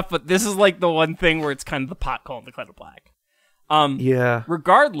other stuff, but this is like the one thing where it's kind of the pot calling the kettle black. Yeah.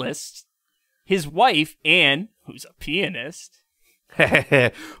 Regardless, his wife, Anne, who's a pianist.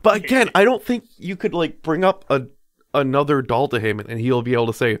 But again, I don't think you could like bring up another doll to him and he'll be able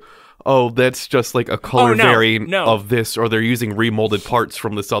to say, oh, that's just like a color variant of this, or they're using remolded parts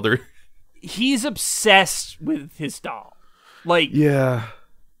from this other. He's obsessed with his doll. Like, yeah,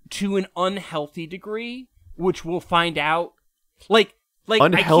 to an unhealthy degree, which we'll find out. Like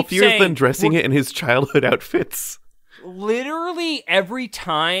unhealthier than dressing it in his childhood outfits. Literally every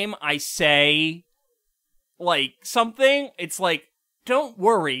time I say like something, it's like, don't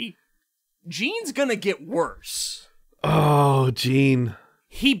worry, Gene's gonna get worse. Oh, Gene.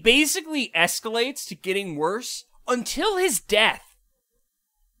 He basically escalates to getting worse until his death.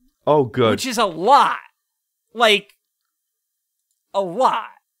 Oh, good. Which is a lot. Like, a lot.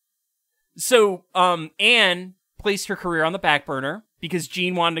 So, Anne placed her career on the back burner because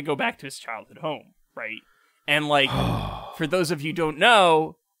Gene wanted to go back to his childhood home, right? And, like, for those of you who don't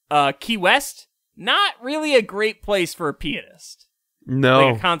know, Key West, not really a great place for a pianist. No.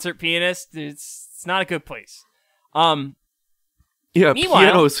 Like a concert pianist, it's not a good place. Yeah,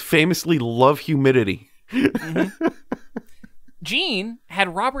 pianos famously love humidity. Gene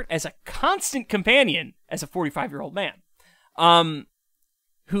had Robert as a constant companion as a 45-year-old man.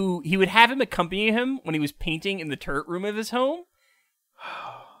 Who he would have him accompany him when he was painting in the turret room of his home,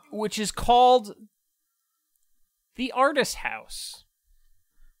 which is called the Artist House.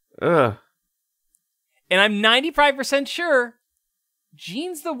 And I'm 95% sure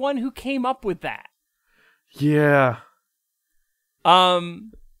Gene's the one who came up with that. Yeah.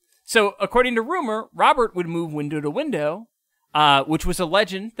 So according to rumor, Robert would move window to window, which was a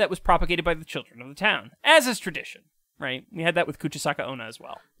legend that was propagated by the children of the town, as is tradition, right? We had that with Kuchisaka Onna as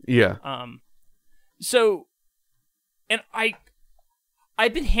well. Yeah. So, and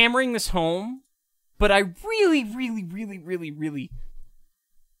I've been hammering this home, but I really, really, really, really, really,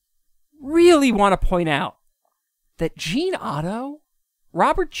 really want to point out that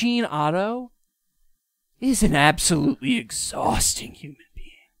Robert Gene Otto, is an absolutely exhausting human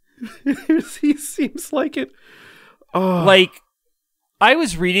being. He seems like it. Oh. Like, I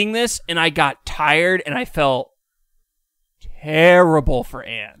was reading this and I got tired and I felt terrible for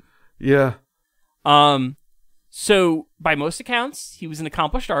Anne. Yeah. So, by most accounts, he was an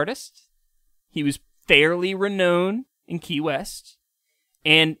accomplished artist. He was fairly renowned in Key West.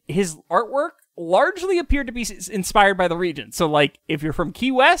 And his artwork largely appeared to be inspired by the region. So, like, if you're from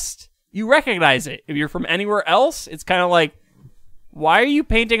Key West, you recognize it. If you're from anywhere else, it's kind of like, why are you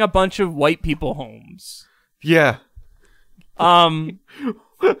painting a bunch of white people homes? Yeah. Why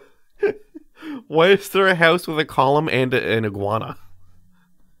is there a house with a column and an iguana?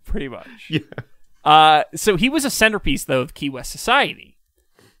 Pretty much. Yeah. So he was a centerpiece, though, of Key West society,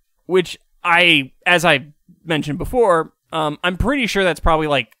 which as I mentioned before, I'm pretty sure that's probably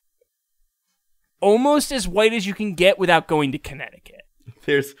like almost as white as you can get without going to Connecticut.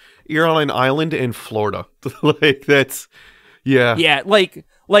 You're on an island in Florida. Like that's, yeah. Yeah, like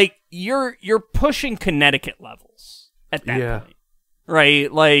you're pushing Connecticut levels at that point.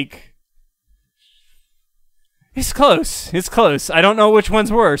 Right? Like, it's close. It's close. I don't know which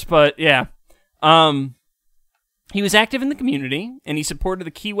one's worse, but yeah. He was active in the community, and he supported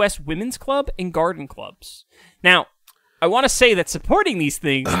the Key West Women's Club and Garden Clubs. Now, I want to say that supporting these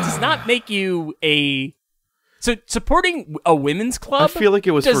things does not make you a... So, supporting a women's club... I feel like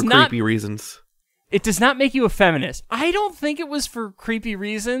it was for creepy reasons. It does not make you a feminist. I don't think it was for creepy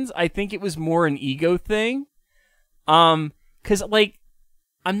reasons. I think it was more an ego thing. Because, like,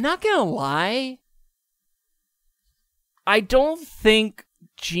 I'm not going to lie. I don't think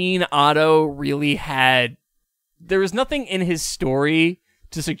Gene Otto really had... There was nothing in his story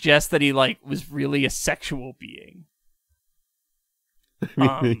to suggest that he, like, was really a sexual being.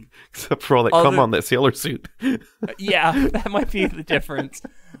 Except for all that cum on that sailor suit. Yeah, that might be the difference.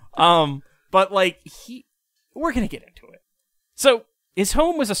 But, like, we're going to get into it. So, his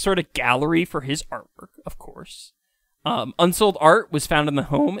home was a sort of gallery for his artwork, of course. Unsold art was found in the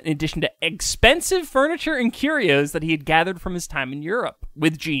home, in addition to expensive furniture and curios that he had gathered from his time in Europe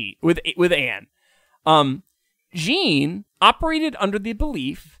with Anne. Gene operated under the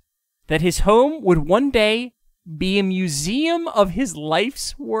belief that his home would one day be a museum of his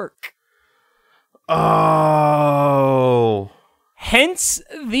life's work. Oh. Hence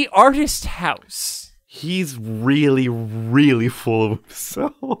the artist house. He's really, really full of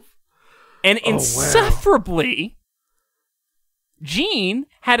himself. And insufferably, Gene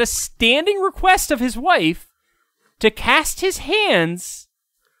had a standing request of his wife to cast his hands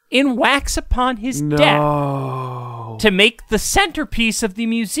in wax upon his death to make the centerpiece of the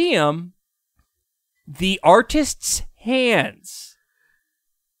museum the artist's hands.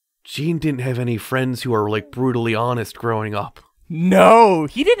 Gene didn't have any friends who are like brutally honest growing up. No,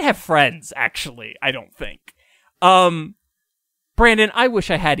 he didn't have friends, actually, I don't think. Brandon, I wish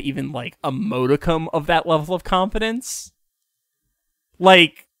I had even like a modicum of that level of confidence.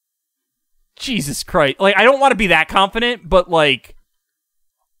 Like, Jesus Christ. Like, I don't want to be that confident, but like,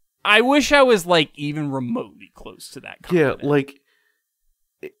 I wish I was like even remotely close to that confident. Yeah, like,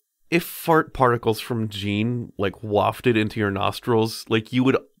 if fart particles from Gene like wafted into your nostrils, like you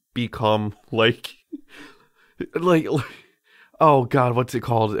would become like oh god, what's it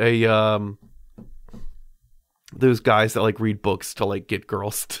called? Those guys that like read books to like get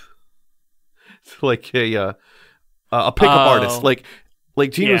girls like a pickup artist.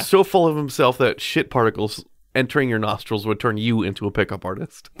 Like Gene was so full of himself that shit particles entering your nostrils would turn you into a pickup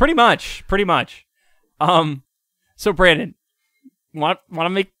artist. Pretty much. So Brandon, want to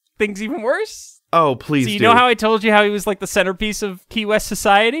make things even worse? Oh, please. So you know how I told you how he was like the centerpiece of Key West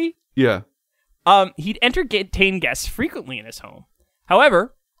society? Yeah. He'd entertain guests frequently in his home.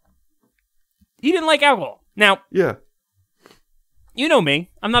 However, he didn't like alcohol. Now, yeah, you know me.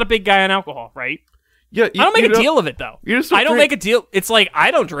 I'm not a big guy on alcohol, right? Yeah, I don't make a deal of it though. I don't make a deal. It's like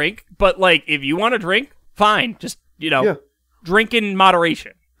I don't drink, but like if you want to drink, fine. Just drink in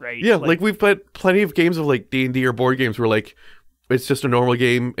moderation, right? Yeah, like we've played plenty of games of like D&D or board games where like it's just a normal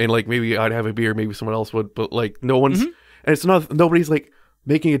game and like maybe I'd have a beer, maybe someone else would, but like no one's and it's not nobody's like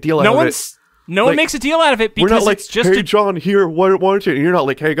making a deal out of it. No one makes a deal out of it because we're not like, it's just hey John, here, why don't you? And you're not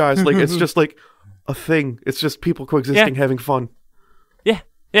like, hey guys, like it's just like a thing. It's just people coexisting, having fun.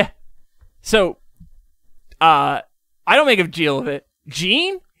 Yeah. So, I don't make a deal of it.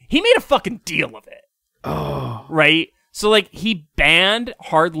 Gene, he made a fucking deal of it. Oh. Right? So, like, he banned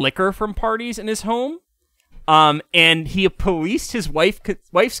hard liquor from parties in his home, and he policed his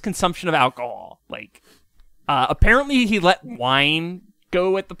wife's consumption of alcohol. Like, apparently he let wine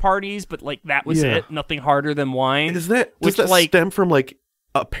go at the parties, but, like, that was it. Nothing harder than wine. Does that stem from, like,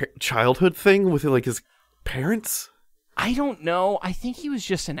 a childhood thing with, like, his parents? I don't know. I think he was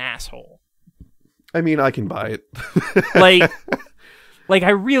just an asshole. I mean, I can buy it. Like, I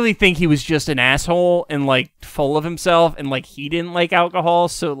really think he was just an asshole and, like, full of himself, and, like, he didn't like alcohol,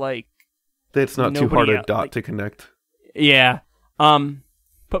 so, like... That's not too hard a dot to connect. Yeah.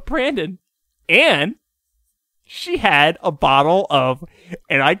 But Brandon, Anne, she had a bottle of,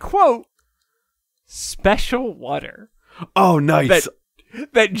 and I quote, special water. Oh, nice.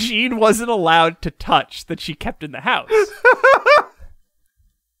 That Gene wasn't allowed to touch, that she kept in the house.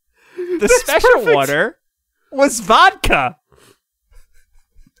 The special water was vodka.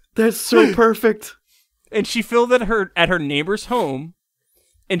 That's so perfect. And she filled it at her neighbor's home,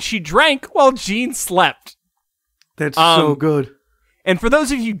 and she drank while Gene slept. That's so good. And for those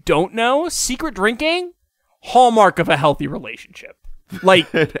of you who don't know, secret drinking, hallmark of a healthy relationship. Like,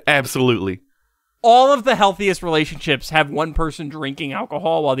 absolutely. All of the healthiest relationships have one person drinking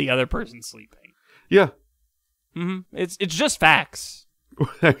alcohol while the other person's sleeping. Yeah. Mm-hmm. It's just facts.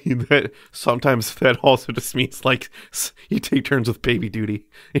 I mean, sometimes that also just means, like, you take turns with baby duty.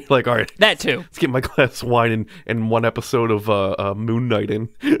 You're like, all right. That too. Let's get my glass of wine and one episode of Moon Knight in.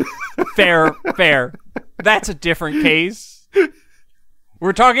 Fair. That's a different case.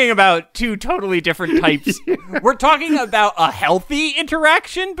 We're talking about two totally different types. Yeah. We're talking about a healthy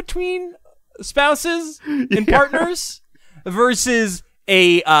interaction between spouses and partners versus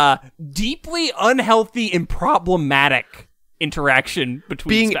a deeply unhealthy and problematic interaction between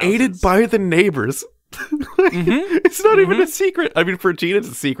being spouses. Aided by the neighbors. It's not even a secret. I mean, for Gene, it's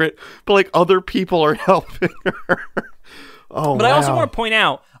a secret, but like other people are helping her. Oh, but I also wow. want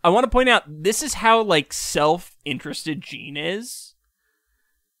to point out, this is how, like, self-interested Gene is.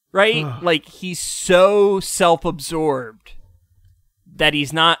 Right? Like, he's so self-absorbed that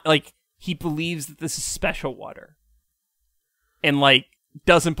he's not, like, he believes that this is special water. And, like,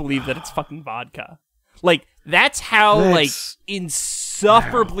 doesn't believe that it's fucking vodka. Like, that's how, like,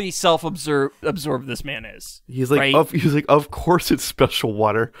 insufferably self-absorbed this man is. He's like, right? of course it's special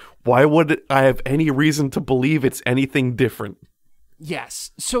water. Why would I have any reason to believe it's anything different?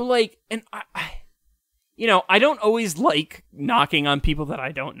 Yes. So, like, and I don't always like knocking on people that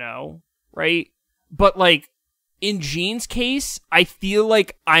I don't know, right? But, like, in Gene's case, I feel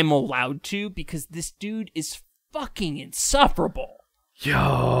like I'm allowed to because this dude is fucking insufferable.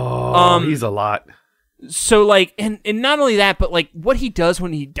 Yo, he's a lot. So, like, and not only that, but, like, what he does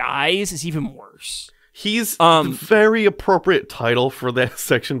when he dies is even worse. He's the very appropriate title for that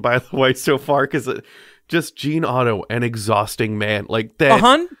section, by the way, so far, because just Gene Otto, an exhausting man. Like,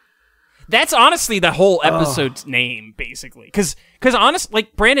 that. That's honestly the whole episode's name, basically. Because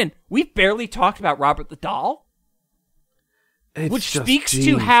like, Brandon, we've barely talked about Robert the Doll. Which speaks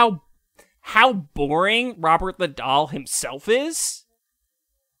to how boring Robert the Doll himself is.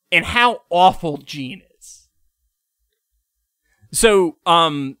 And how awful Gene is. So,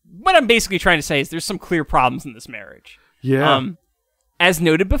 what I'm basically trying to say is there's some clear problems in this marriage. Yeah. As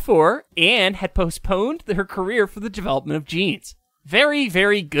noted before, Anne had postponed her career for the development of genes. Very,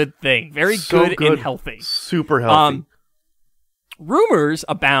 very good thing. Very good and healthy. Super healthy. Rumors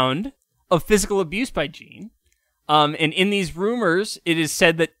abound of physical abuse by Gene. And in these rumors, it is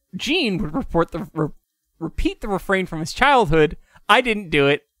said that Gene would repeat the refrain from his childhood, "I didn't do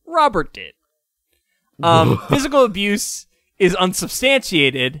it, Robert did." Physical abuse is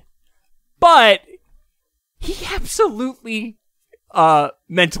unsubstantiated, but he absolutely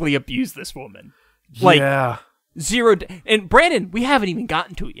mentally abused this woman. Like, yeah. And Brandon, we haven't even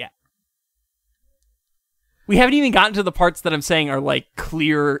gotten to it yet. We haven't even gotten to the parts that I'm saying are, like,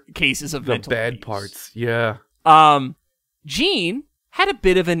 clear cases of mental abuse. The bad parts, yeah. Gene had a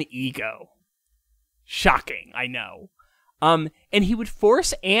bit of an ego. Shocking, I know. And he would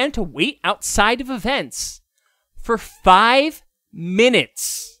force Anne to wait outside of events for 5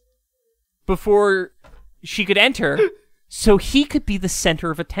 minutes before she could enter so he could be the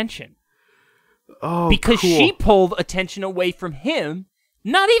center of attention. Oh, because cool. she pulled attention away from him,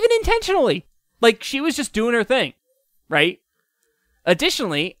 not even intentionally. Like, she was just doing her thing, right?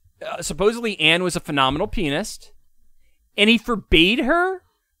 Additionally, supposedly Anne was a phenomenal pianist, and he forbade her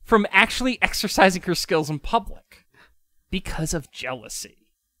from actually exercising her skills in public because of jealousy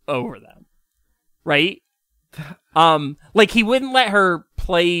over them, right? Like, he wouldn't let her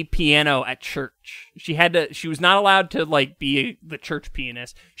play piano at church. She was not allowed to, like, be the church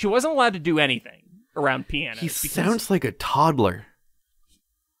pianist. She wasn't allowed to do anything around piano. He sounds like a toddler.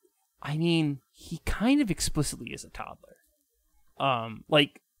 I mean, he kind of explicitly is a toddler.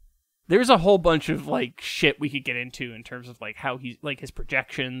 Like, there's a whole bunch of, like, shit we could get into in terms of, like, how he's, like, his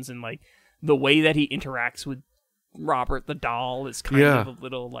projections and, like, the way that he interacts with Robert the Doll is kind of a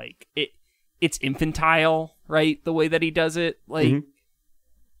little, like, it's infantile, right? The way that he does it. Like,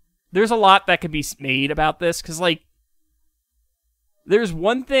 there's a lot that could be made about this, because, like, there's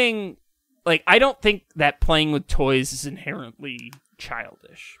one thing, like, I don't think that playing with toys is inherently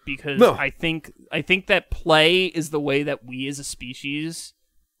childish, because I think that play is the way that we as a species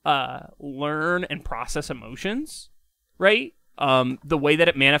learn and process emotions, right? The way that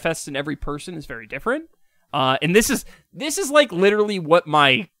it manifests in every person is very different. And this is like literally what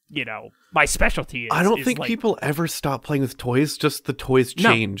my specialty is. I don't think like, people ever stop playing with toys, just the toys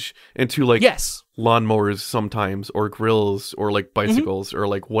change into, like, lawnmowers sometimes, or grills, or, like, bicycles, or,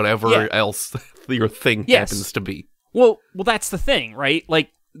 like, whatever else your thing happens to be. Well, that's the thing, right?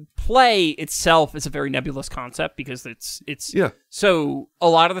 Like, play itself is a very nebulous concept because it's so a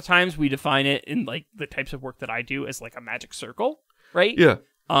lot of the times we define it in, like, the types of work that I do as, like, a magic circle, right? Yeah.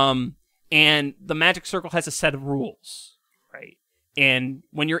 And the magic circle has a set of rules, right? And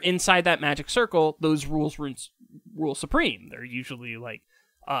when you're inside that magic circle, those rules rule supreme. They're usually, like,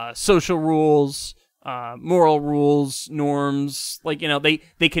 social rules, moral rules, norms. Like,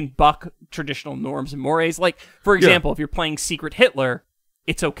 they can buck traditional norms and mores. Like, for example, if you're playing Secret Hitler,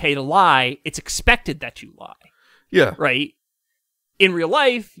 it's okay to lie. It's expected that you lie. Yeah. Right? In real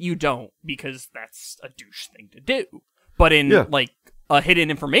life, you don't, because that's a douche thing to do. But in, like, a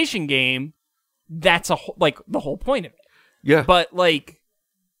hidden information game, that's the whole point of it. Yeah. But, like,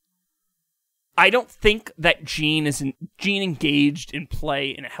 I don't think that Gene engaged in play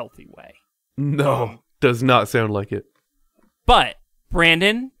in a healthy way. No, does not sound like it. But,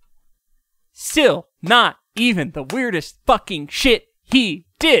 Brandon, still not even the weirdest fucking shit he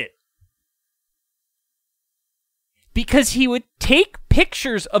did. Because he would take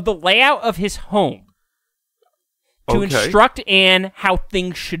pictures of the layout of his home to instruct Anne how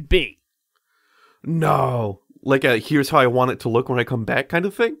things should be. No. Like a here's how I want it to look when I come back kind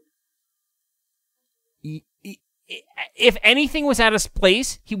of thing? If anything was out of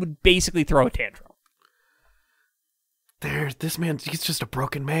place, he would basically throw a tantrum. This man, he's just a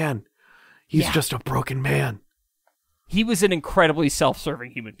broken man. He's just a broken man. He was an incredibly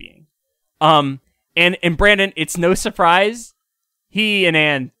self-serving human being. And Brandon, it's no surprise, he and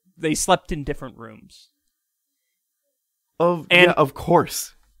Anne, they slept in different rooms. Of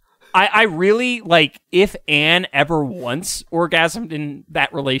course. I really, like, if Anne ever once orgasmed in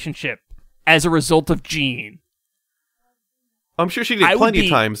that relationship as a result of Gene. I'm sure she did plenty of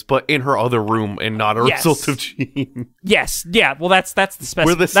times, but in her other room and not a result of Gene. Yes, yeah, well, that's the specification.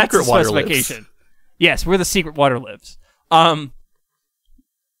 Where the secret water lives. Yes, where the secret water lives. I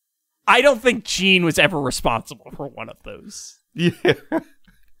don't think Gene was ever responsible for one of those. Yeah.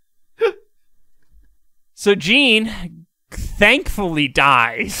 So Gene thankfully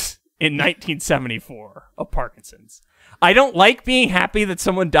dies in 1974 of Parkinson's. I don't like being happy that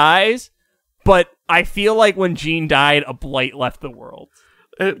someone dies, but I feel like when Gene died, a blight left the world.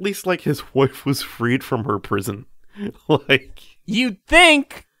 At least, like, his wife was freed from her prison. Like... You'd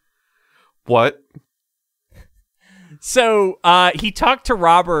think... What? So, he talked to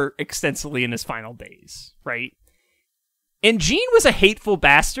Robert extensively in his final days, right? And Gene was a hateful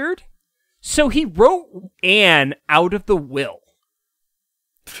bastard, so he wrote Anne out of the will.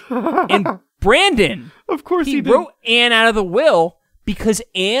 And Brandon, of course he wrote Anne out of the will because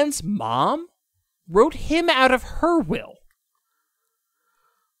Anne's mom wrote him out of her will.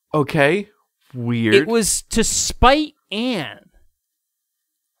 Okay, weird. It was to spite Anne.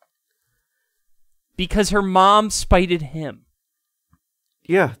 Because her mom spited him.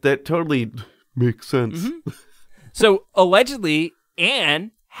 Yeah, that totally makes sense. Mm-hmm. So, allegedly,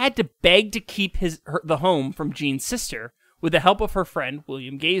 Anne had to beg to keep the home from Gene's sister with the help of her friend,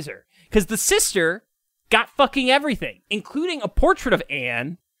 William Gazer. Because the sister got fucking everything, including a portrait of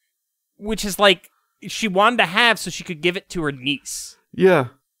Anne, which is like, she wanted to have so she could give it to her niece. Yeah.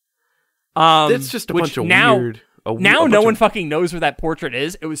 That's just a bunch of weird... Now no one fucking knows where that portrait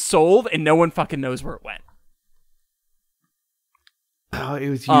is. It was sold, and no one fucking knows where it went. It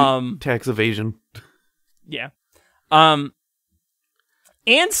was tax evasion. Yeah. Anne's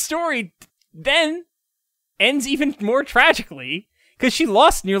story then ends even more tragically, because she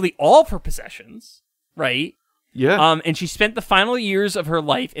lost nearly all of her possessions, right? Yeah. And she spent the final years of her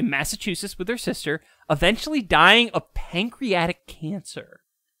life in Massachusetts with her sister, eventually dying of pancreatic cancer.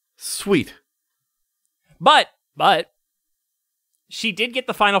 Sweet. But she did get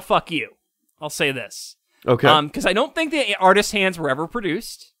the final fuck you. I'll say this. Okay. Because I don't think the artist's hands were ever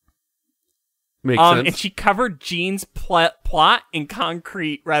produced. Makes sense. And she covered Gene's plot in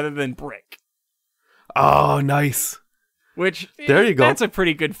concrete rather than brick. Oh, nice. Which, there you go. That's a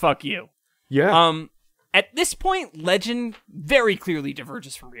pretty good fuck you. Yeah. At this point, legend very clearly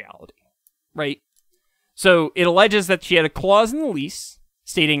diverges from reality, right? So it alleges that she had a clause in the lease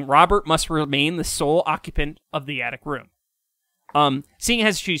stating Robert must remain the sole occupant of the attic room. Seeing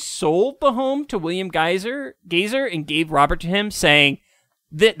as she sold the home to William Gazer and gave Robert to him, saying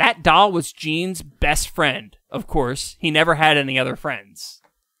that doll was Gene's best friend. Of course, he never had any other friends.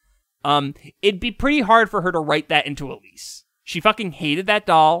 It'd be pretty hard for her to write that into a lease. She fucking hated that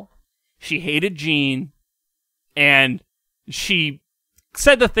doll. She hated Gene. And she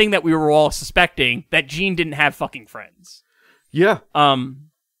said the thing that we were all suspecting, that Gene didn't have fucking friends. Yeah.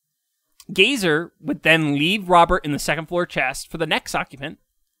 Gazer would then leave Robert in the second floor chest for the next occupant,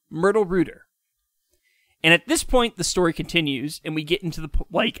 Myrtle Reuter. And at this point, the story continues, and we get into the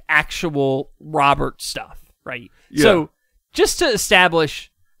actual Robert stuff, right? Yeah. So, just to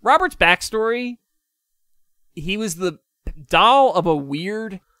establish Robert's backstory, he was the doll of a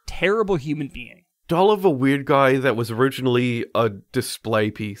weird, terrible human being. Doll of a weird guy that was originally a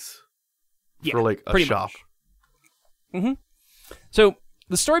display piece for a shop. Mm-hmm. So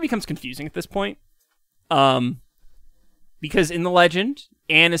the story becomes confusing at this point, because in the legend,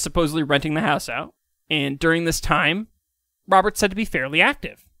 Anne is supposedly renting the house out, and during this time, Robert's said to be fairly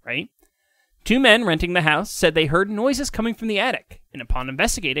active, right? Two men renting the house said they heard noises coming from the attic, and upon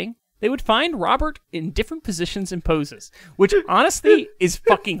investigating, they would find Robert in different positions and poses, which honestly is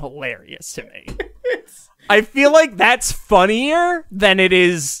fucking hilarious to me. I feel like that's funnier than it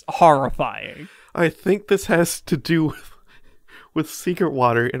is horrifying. I think this has to do with secret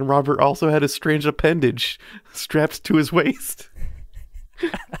water, and Robert also had a strange appendage strapped to his waist.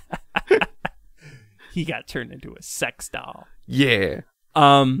 He got turned into a sex doll. Yeah.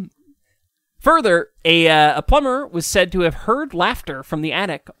 Further, a plumber was said to have heard laughter from the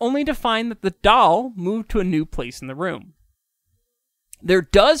attic, only to find that the doll moved to a new place in the room. There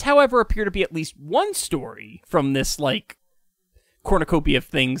does, however, appear to be at least one story from this, like, cornucopia of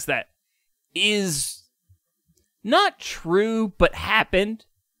things that is not true, but happened,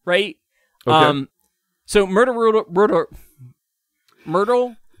 right? Okay. So Myrtle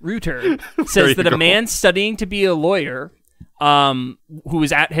Reuter says that a man studying to be a lawyer, who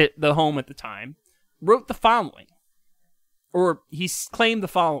was at the home at the time, wrote the following. Or he claimed the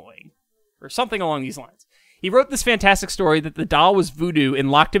following. Or something along these lines. He wrote this fantastic story that the doll was voodoo and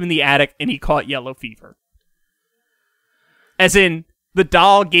locked him in the attic and he caught yellow fever. As in, the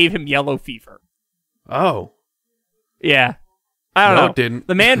doll gave him yellow fever. Oh. Yeah. I don't know. It didn't.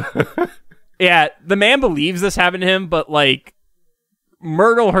 The man... yeah, the man believes this happened to him, but, like,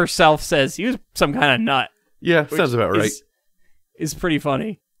 Myrtle herself says he was some kind of nut. Yeah, sounds about right. Is pretty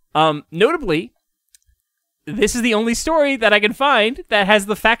funny. Notably, this is the only story that I can find that has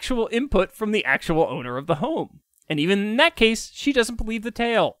the factual input from the actual owner of the home. And even in that case, she doesn't believe the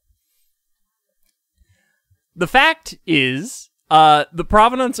tale. The fact is, the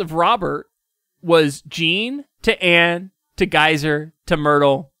provenance of Robert was Jean to Anne to Geyser to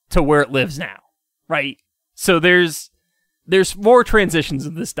Myrtle to where it lives now, right? So there's more transitions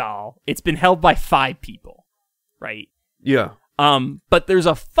of this doll. It's been held by 5 people, right? Yeah. But there's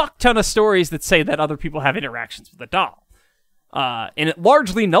a fuck ton of stories that say that other people have interactions with the doll. And it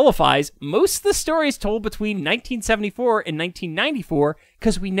largely nullifies most of the stories told between 1974 and 1994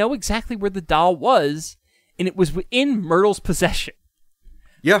 because we know exactly where the doll was, and it was within Myrtle's possession.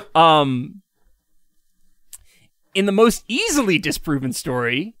 Yeah. In the most easily disproven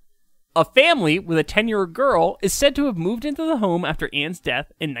story, a family with a 10-year-old girl is said to have moved into the home after Anne's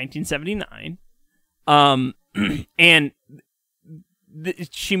death in 1979. And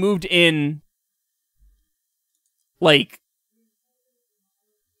she moved in, like,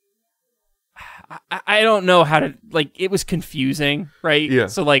 I don't know how to, like, it was confusing, right? Yeah.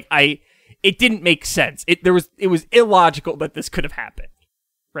 So, like, it didn't make sense. It was illogical that this could have happened,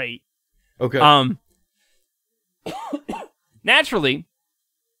 right? Okay. Naturally,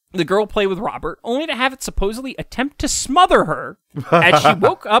 the girl played with Robert, only to have it supposedly attempt to smother her as she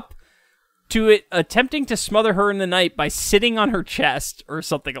woke up to it attempting to smother her in the night by sitting on her chest or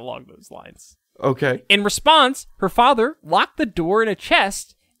something along those lines. Okay. In response, her father locked the door in a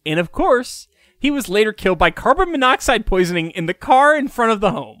chest, and of course, he was later killed by carbon monoxide poisoning in the car in front of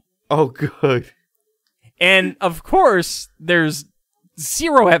the home. Oh, good. And of course, there's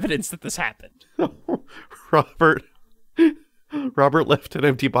zero evidence that this happened. Robert left an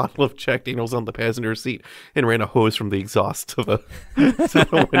empty bottle of Jack Daniels on the passenger seat and ran a hose from the exhaust to the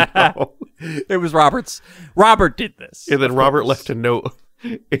window. It was Robert's. Robert did this. And then Robert left a note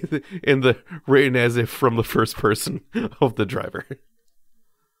in the written as if from the first person of the driver.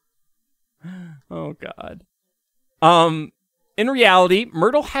 Oh, God. In reality,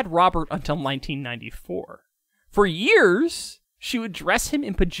 Myrtle had Robert until 1994. For years, she would dress him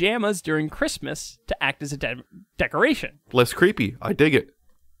in pajamas during Christmas to act as a decoration. Less creepy. I dig it.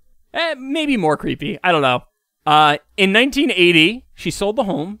 Maybe more creepy. I don't know. In 1980, she sold the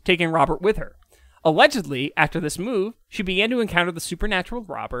home, taking Robert with her. Allegedly, after this move, she began to encounter the supernatural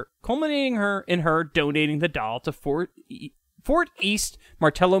Robert, culminating in her donating the doll to Fort East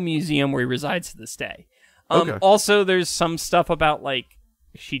Martello Museum, where he resides to this day. Okay. Also, there's some stuff about, like,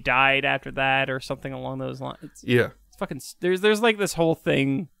 she died after that or something along those lines. Yeah. It's fucking... There's like, this whole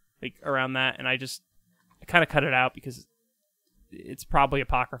thing, like, around that, and I kind of cut it out because it's probably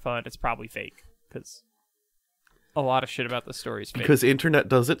apocrypha and it's probably fake, because a lot of shit about this story is fake. Because internet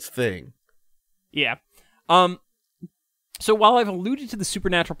does its thing. Yeah. So while I've alluded to the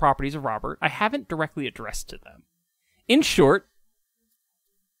supernatural properties of Robert, I haven't directly addressed to them. In short,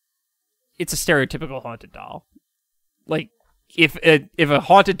 it's a stereotypical haunted doll. Like, if a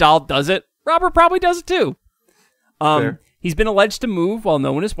haunted doll does it, Robert probably does it too. He's been alleged to move while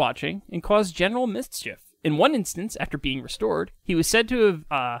no one is watching and cause general mischief. In one instance, after being restored, he was said to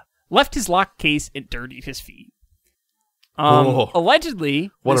have left his locked case and dirtied his feet.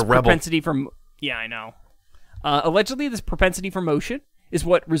 Allegedly, what this a rebel. propensity for... Yeah, I know. Allegedly, this propensity for motion is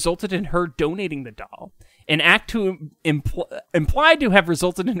what resulted in her donating the doll, an act implied to have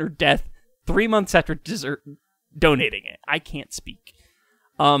resulted in her death 3 months after donating it. I can't speak.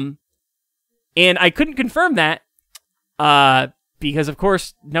 And I couldn't confirm that because, of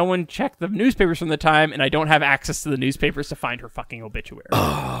course, no one checked the newspapers from the time, and I don't have access to the newspapers to find her fucking obituary.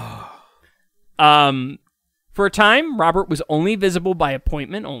 For a time, Robert was only visible by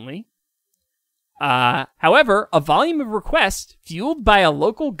appointment only. However, a volume of requests fueled by a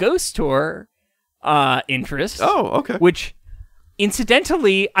local ghost tour interest. Oh, okay. Which,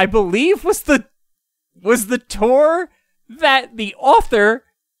 incidentally, I believe was the tour that the author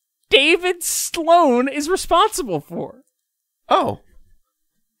David Sloan is responsible for. Oh.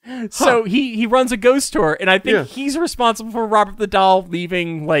 So he runs a ghost tour, and I think he's responsible for Robert the Doll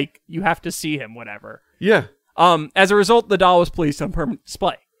leaving, like, you have to see him, whatever. Yeah. As a result, the doll was placed on permanent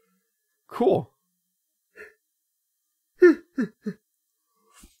display. Cool.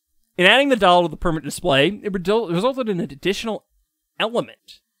 In adding the doll to the permanent display, it resulted in an additional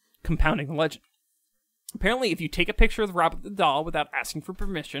element compounding the legend. Apparently, if you take a picture of Robert the Doll without asking for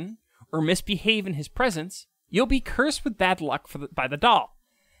permission, or misbehave in his presence, you'll be cursed with bad luck by the doll.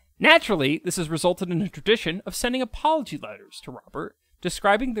 Naturally, this has resulted in a tradition of sending apology letters to Robert,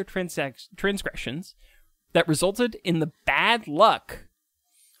 describing their transgressions that resulted in the bad luck,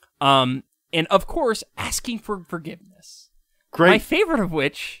 and of course, asking for forgiveness. Great. My favorite of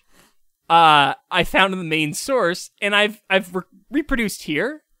which I found in the main source, and I've reproduced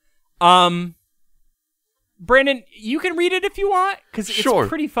here. Brandon, you can read it if you want, because it's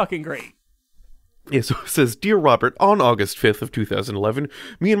pretty fucking great. Yeah, so it says, Dear Robert, on August 5th of 2011,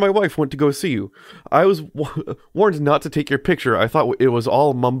 me and my wife went to go see you. I was warned not to take your picture. I thought it was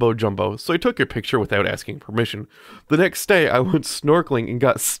all mumbo-jumbo, so I took your picture without asking permission. The next day, I went snorkeling and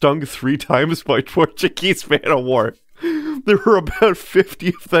got stung 3 times by Portuguese man-o-war. There were about 50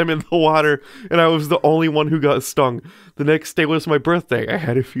 of them in the water, and I was the only one who got stung. The next day was my birthday. I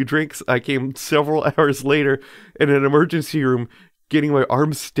had a few drinks. I came several hours later in an emergency room, getting my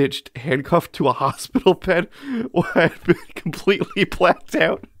arm stitched, handcuffed to a hospital bed while I had been completely blacked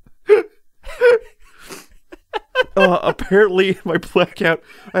out. Apparently, in my blackout,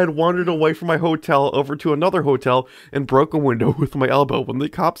 I had wandered away from my hotel over to another hotel and broke a window with my elbow. When the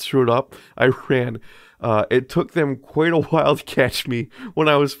cops showed up, I ran. It took them quite a while to catch me. When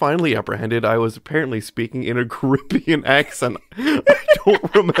I was finally apprehended, I was apparently speaking in a Caribbean accent. I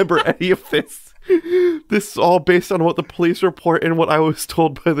don't remember any of this. This is all based on what the police report and what I was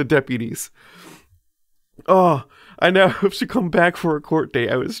told by the deputies. Oh, I now have to come back for a court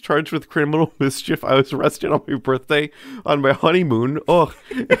date. I was charged with criminal mischief. I was arrested on my birthday, on my honeymoon. Oh.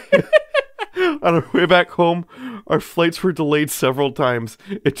 On our way back home, our flights were delayed several times.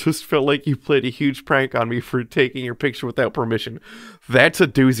 It just felt like you played a huge prank on me for taking your picture without permission. That's a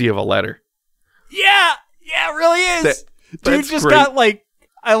doozy of a letter. Yeah, it really is. Dude just great. Got like,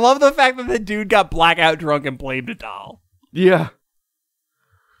 I love the fact that the dude got blackout drunk and blamed a doll. Yeah.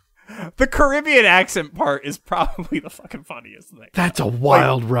 The Caribbean accent part is probably the fucking funniest thing. That's a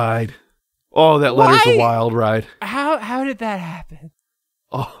wild ride. Oh, that letter's a wild ride. How did that happen?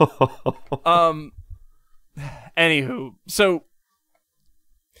 Oh. Anywho, so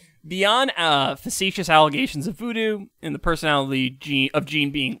beyond facetious allegations of voodoo and the personality of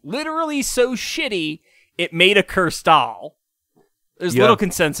Gene being literally so shitty it made a cursed doll, there's little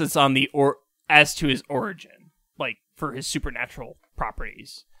consensus on as to his origin, like for his supernatural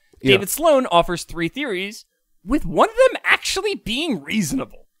properties. Yeah. David Sloan offers 3 theories, with one of them actually being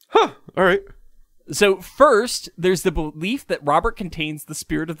reasonable. Huh. All right. So first, there's the belief that Robert contains the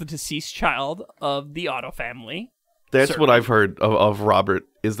spirit of the deceased child of the Otto family. That's what I've heard of Robert,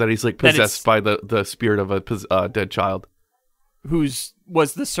 is that he's like possessed by the spirit of a dead child. Was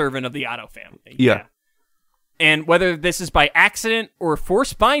the servant of the Otto family. Yeah. And whether this is by accident or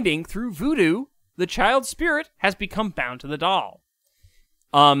force binding through voodoo, the child's spirit has become bound to the doll.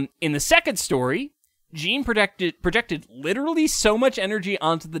 In the second story, Gene projected literally so much energy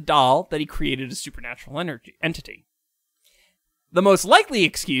onto the doll that he created a supernatural entity. The most likely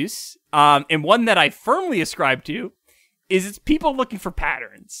excuse, and one that I firmly ascribe to, is it's people looking for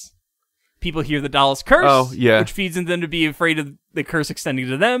patterns. People hear the doll's curse, which feeds them to be afraid of the curse extending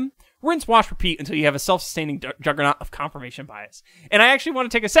to them. Rinse, wash, repeat until you have a self-sustaining juggernaut of confirmation bias. And I actually want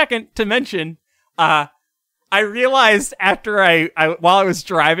to take a second to mention, I realized after while I was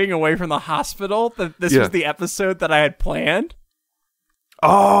driving away from the hospital that this was the episode that I had planned.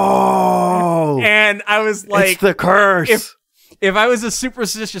 Oh! And I was like, it's the curse. If I was a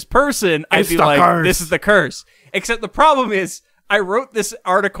superstitious person, I'd be like, curse. This is the curse. Except the problem is, I wrote this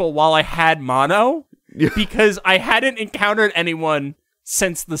article while I had mono because I hadn't encountered anyone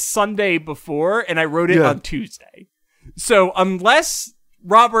since the Sunday before, and I wrote it on Tuesday. So unless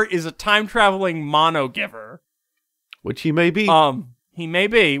Robert is a time-traveling mono giver, which he may be. He may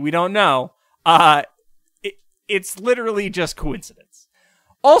be. We don't know. It's literally just coincidence.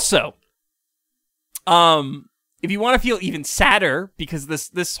 Also, if you want to feel even sadder, because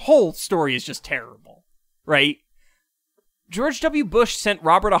this whole story is just terrible, right? George W. Bush sent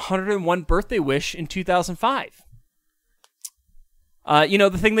Robert a 101 birthday wish in 2005. You know,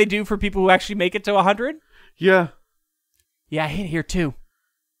 the thing they do for people who actually make it to 100? Yeah. Yeah, I hate it here too.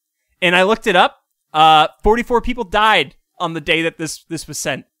 And I looked it up. 44 people died on the day that this was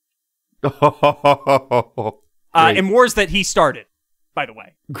sent. In wars that he started, by the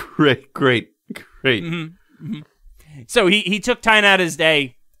way. Great. Mm-hmm, mm-hmm. So he took time out of his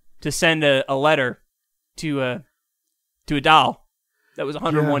day to send a letter to a doll that was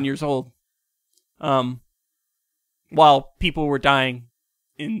 101 years old, while people were dying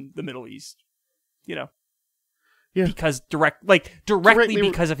in the Middle East, you know, because directly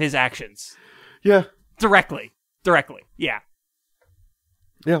because of his actions. Yeah, directly, yeah.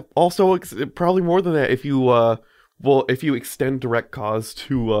 Yeah. Also, probably more than that, if you extend direct cause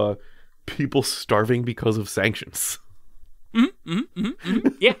to people starving because of sanctions.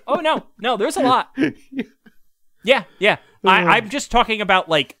 Yeah. Oh no, there's a lot. Yeah. I'm just talking about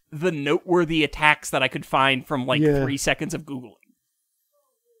like the noteworthy attacks that I could find from 3 seconds of Googling.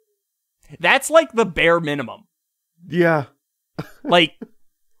 That's like the bare minimum. Yeah. like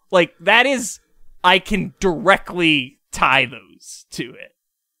that is, I can directly tie those to it.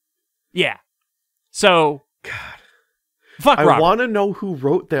 Yeah. So, God. Fuck Robert. I want to know who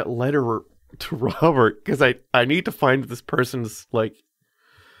wrote that letter to Robert, because I need to find this person's,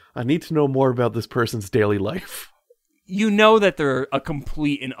 I need to know more about this person's daily life. You know that they're a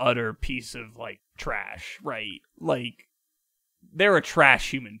complete and utter piece of, trash, right? They're a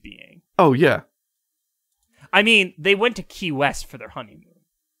trash human being. Oh, yeah. I mean, they went to Key West for their honeymoon.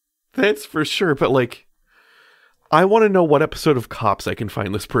 That's for sure, but, I want to know what episode of Cops I can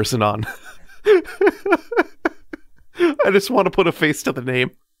find this person on. I just want to put a face to the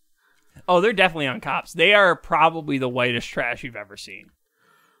name. Oh, they're definitely on Cops. They are probably the whitest trash you've ever seen.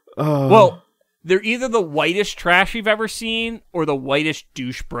 Well, they're either the whitest trash you've ever seen or the whitest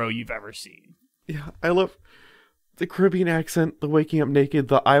douche bro you've ever seen. Yeah, I love the Caribbean accent, the waking up naked,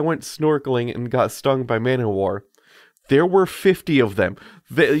 the I went snorkeling and got stung by man o' war. There were 50 of them.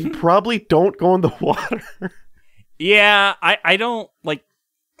 They probably don't go in the water. Yeah, I don't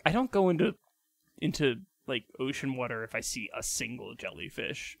go into ocean water if I see a single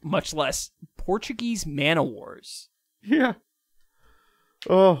jellyfish, much less Portuguese man-o'-wars. Yeah.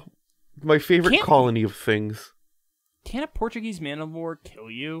 Oh, my favorite colony of things. Can a Portuguese man-o'-war kill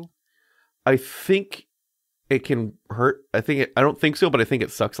you? I think it can hurt. I don't think so, but I think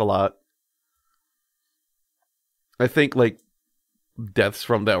it sucks a lot. I think deaths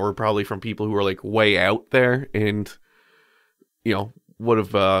from that were probably from people who were way out there and would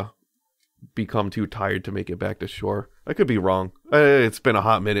have become too tired to make it back to shore. I could be wrong. It's been a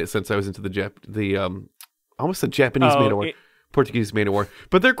hot minute since I was into I almost said Japanese man-o'-war, Portuguese man-o'-war,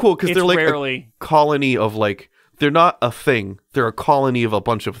 but they're cool because they're a colony of they're not a thing. They're a colony of a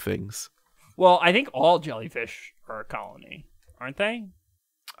bunch of things. Well, I think all jellyfish are a colony, aren't they?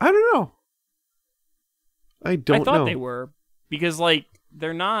 I don't know. I thought they were because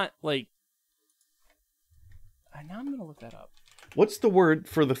they're not now I'm gonna look that up. What's the word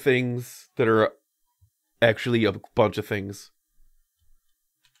for the things that are actually a bunch of things?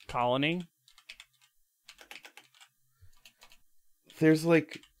 Colony? There's a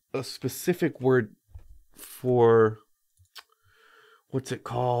specific word for... What's it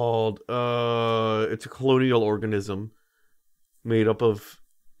called? It's a colonial organism made up of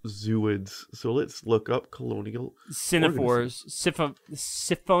zooids. So let's look up colonial Siphonophores.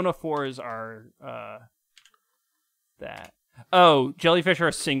 Siphonophores are that. Oh, jellyfish are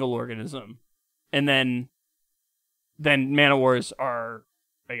a single organism. And then man-o'-wars are,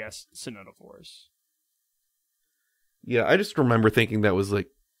 I guess, cynodopores. Yeah, I just remember thinking that was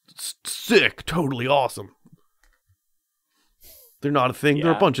sick, totally awesome. They're not a thing,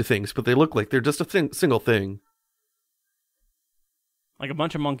 they're a bunch of things, but they look like they're just a single thing. Like a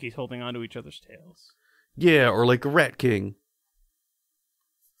bunch of monkeys holding onto each other's tails. Yeah, or like a rat king.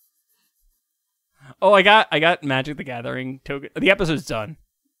 Oh, I got Magic the Gathering token. The episode's done.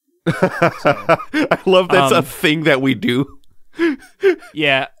 So, I love that's a thing that we do.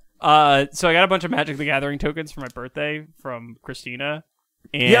 Yeah. So I got a bunch of Magic the Gathering tokens for my birthday from Christina.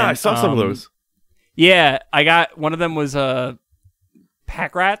 And, yeah, I saw some of those. Yeah, I got one of them was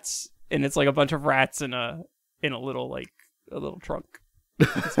pack rats, and it's a bunch of rats in a little a little trunk.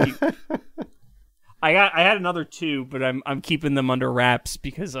 It's cute. I had another two, but I'm keeping them under wraps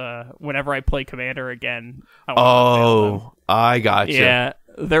because whenever I play Commander again, I want them. I gotcha. Yeah,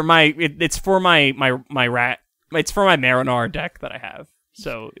 they're it's for my rat. It's for my Marinar deck that I have.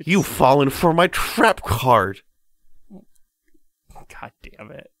 So you've fallen for my trap card. God damn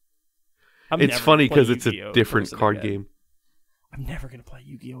it! It's funny because it's a different card game. I'm never gonna play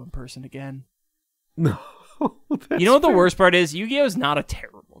Yu-Gi-Oh in person again. No. You know what the worst part is? Yu-Gi-Oh is not a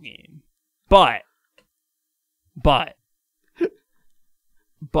terrible game, but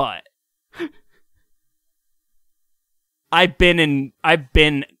I've been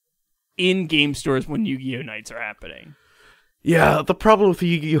in game stores when Yu-Gi-Oh nights are happening. Yeah, the problem with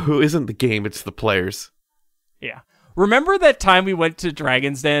Yu-Gi-Oh isn't the game, it's the players. Yeah. Remember that time we went to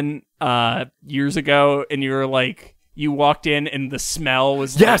Dragon's Den years ago, and you were like, you walked in and the smell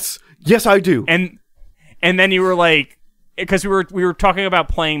was yes, I do. And then you were like, because we were talking about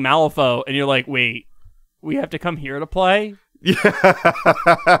playing Malifaux, and you're like, wait, we have to come here to play?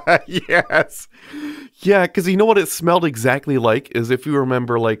 Yeah. Yes. Yeah, because you know what it smelled exactly like is if you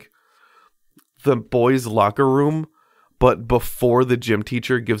remember like the boys' locker room, but before the gym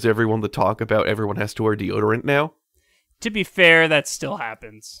teacher gives everyone the talk about everyone has to wear deodorant now. To be fair, that still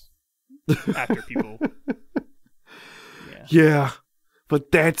happens after people. Yeah.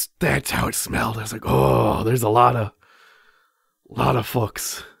 But that's how it smelled. I was like, oh, there's a lot of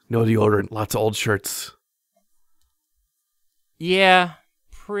fucks. No deodorant, lots of old shirts. Yeah,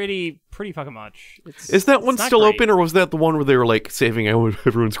 pretty fucking much. Is that one still great. open, or was that the one where they were like saving out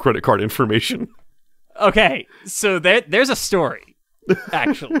everyone's credit card information? Okay, so there's a story,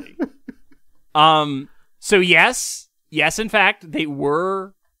 actually. So yes, in fact, they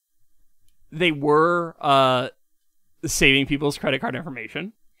were saving people's credit card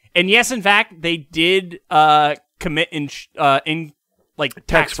information, and yes, in fact, they did commit in like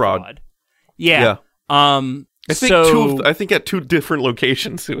tax fraud. Yeah. I think at 2 different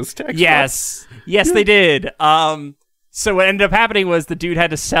locations it was tax fraud. Yes, they did. So what ended up happening was the dude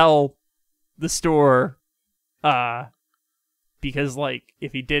had to sell the store, because like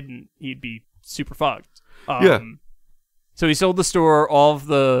if he didn't, he'd be super fucked. So he sold the store, all of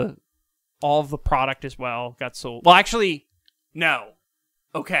the product as well got sold. Well, actually, no.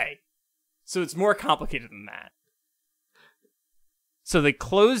 Okay, so it's more complicated than that. So they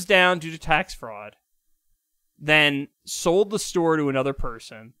closed down due to tax fraud, then sold the store to another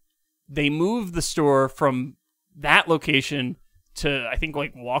person. They moved the store from that location to, I think,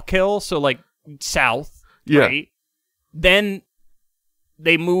 like Walk-Hill, so like south, right? Then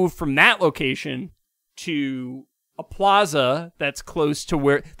they moved from that location to a plaza that's close to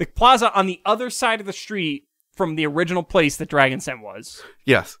where the plaza on the other side of the street from the original place that Dragon's Den was.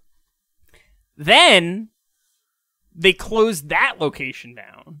 Yes. Then they closed that location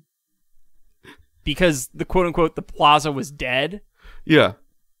down because the quote unquote the plaza was dead. Yeah.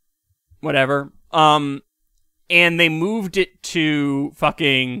 Whatever. And they moved it to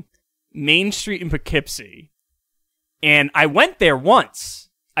fucking Main Street in Poughkeepsie. And I went there once.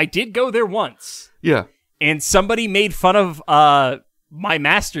 I did go there once. Yeah. And somebody made fun of my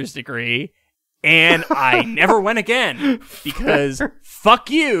master's degree, and I never went again because fuck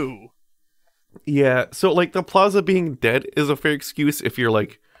you. Yeah, so like the plaza being dead is a fair excuse if you're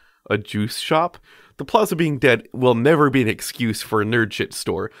like a juice shop. The plaza being dead will never be an excuse for a nerd shit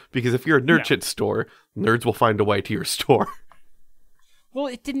store, because if you're a nerd shit store, nerds will find a way to your store. Well,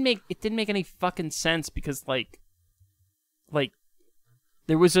 it didn't make any fucking sense because like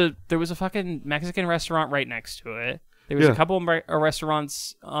there was a fucking Mexican restaurant right next to it. There was a couple of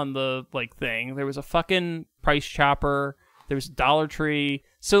restaurants on the like thing. There was a fucking Price Chopper. There was Dollar Tree.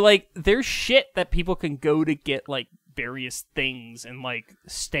 So like there's shit that people can go to get like various things and like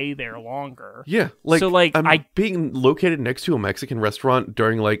stay there longer. Yeah, like so like I'm being located next to a Mexican restaurant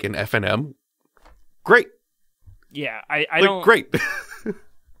during like an F&M. Great. Yeah, I like, don't great.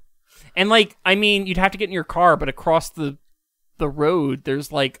 And like I mean, you'd have to get in your car, but across the road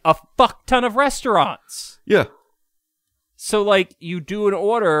there's like a fuck ton of restaurants. Yeah. So like you do an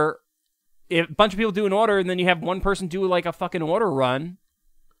order, if a bunch of people do an order, and then you have one person do like a fucking order run.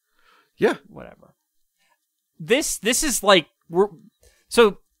 Yeah. Whatever. This is like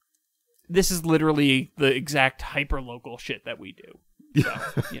this is literally the exact hyper local shit that we do. So,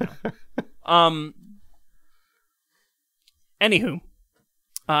 you know. Anywho,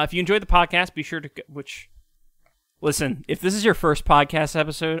 if you enjoyed the podcast, be sure to listen. If this is your first podcast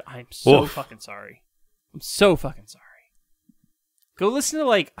episode, I'm so fucking sorry. I'm so fucking sorry. Go listen to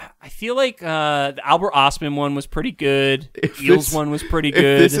like I feel like the Albert Ostman one was pretty good. Eels one was pretty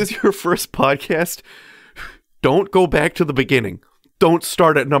good. If this is your first podcast, don't go back to the beginning. Don't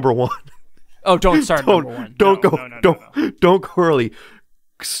start at number 1. Oh, don't start at number 1. Don't go early.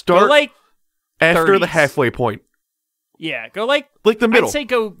 Start go like after 30s. the halfway point. Yeah, go like the middle. I'd say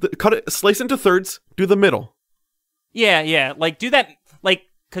go cut it, slice into thirds. Do the middle. Yeah, like do that, like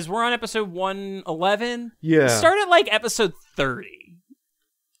because we're on episode 111. Yeah, start at like episode 30,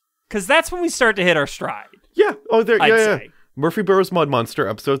 because that's when we start to hit our stride. Yeah. Oh, there. I'd Yeah. say. Murphy Burroughs Mud Monster,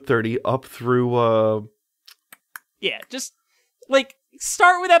 episode 30, up through, Yeah, just, like,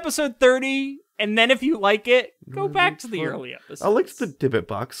 start with episode 30, and then if you like it, go back to the early episodes. I liked the Divot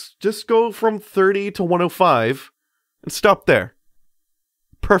Box. Just go from 30 to 105 and stop there.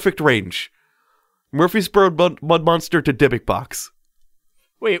 Perfect range. Murphy's Burroughs Mud Monster to Dybbuk Box.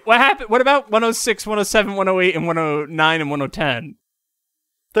 Wait, what happened? What about 106, 107, 108, and 109 and 110?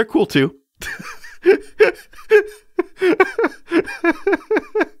 They're cool too.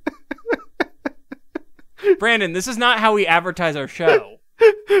 Brandon, this is not how we advertise our show.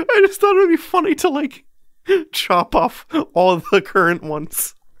 I just thought it would be funny to, like, chop off all of the current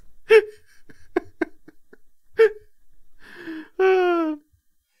ones.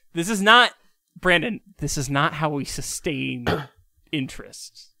 This is not, Brandon, this is not how we sustain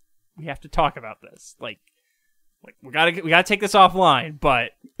interest. We have to talk about this. Like we gotta take this offline,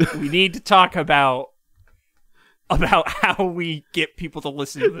 but we need to talk about how we get people to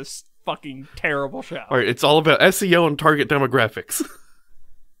listen to this fucking terrible show. All right, it's all about SEO and target demographics.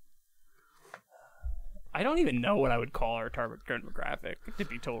 I don't even know what I would call our target demographic, to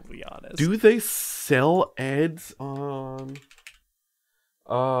be totally honest. Do they sell ads on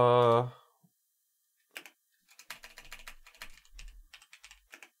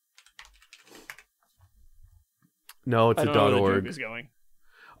No, it's I a don't know where the .org. joke is going.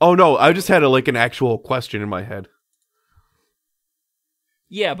 Oh no, I just had an actual question in my head.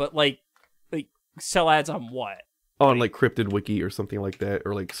 Yeah, but like sell ads on what? On like Cryptid Wiki or something like that,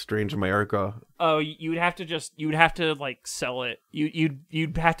 or like Strange America. Oh, you would have to like sell it.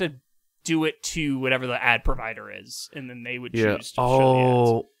 You'd have to do it to whatever the ad provider is, and then they would choose to show the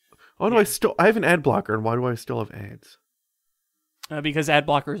ads. Oh no, I have an ad blocker, and why do I still have ads? Because ad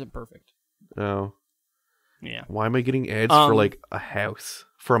blocker isn't perfect. Oh. Yeah. Why am I getting ads for like a house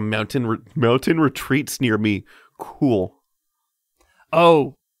for a mountain retreats near me? Cool.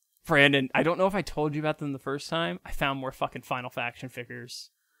 Oh, Brandon, I don't know if I told you about them the first time. I found more fucking Final Faction figures,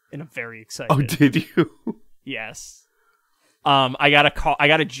 and I'm very excited. Oh, did you? Yes. I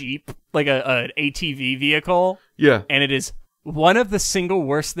got a Jeep, like an ATV vehicle. Yeah. And it is one of the single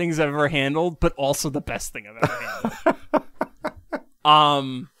worst things I've ever handled, but also the best thing I've ever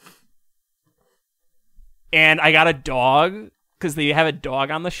handled. And I got a dog, because they have a dog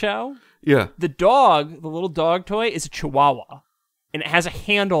on the show. Yeah. The dog, the little dog toy, is a Chihuahua. And it has a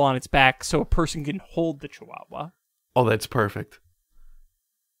handle on its back so a person can hold the Chihuahua. Oh, that's perfect.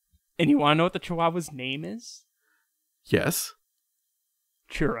 And you want to know what the Chihuahua's name is? Yes.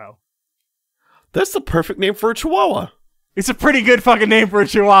 Churro. That's the perfect name for a Chihuahua. It's a pretty good fucking name for a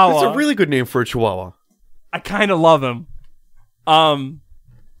Chihuahua. It's a really good name for a Chihuahua. I kind of love him.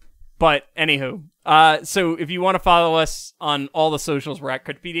 But anywho, so if you want to follow us on all the socials, we're at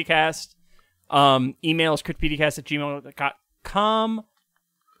CryptopediaCast. Email is cryptopediacast@gmail.com,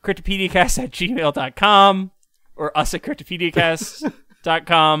 cryptopediacast@gmail.com, or us at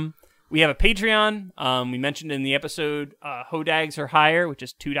cryptopediacast.com. We have a Patreon. We mentioned in the episode, Hodags are higher, which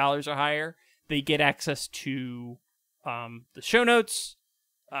is $2 or higher. They get access to the show notes.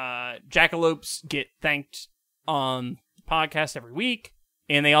 Jackalopes get thanked on the podcast every week.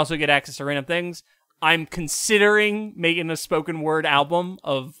 And they also get access to random things. I'm considering making a spoken word album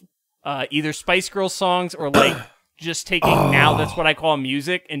of either Spice Girls songs or like just taking Now That's What I Call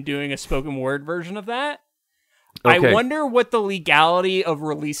Music and doing a spoken word version of that. Okay. I wonder what the legality of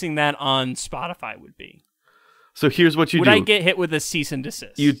releasing that on Spotify would be. So here's what you do. Would I get hit with a cease and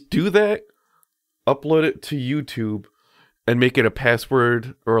desist? You do that, upload it to YouTube, and make it a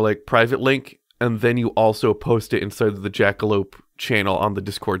password or like private link, and then you also post it inside of the Jackalope channel on the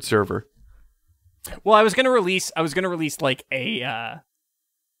Discord server. Well, I was gonna release like a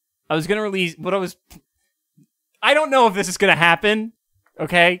I don't know if this is gonna happen,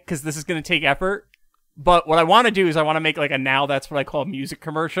 okay? Because this is gonna take effort. But what I want to do is I want to make like a Now That's What I Call Music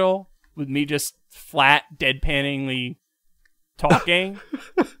commercial with me just flat deadpanningly talking.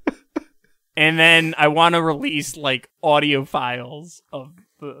 And then I want to release like audio files of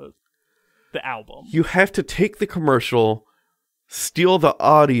the album. You have to take the commercial, steal the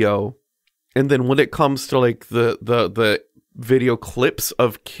audio, and then when it comes to like the video clips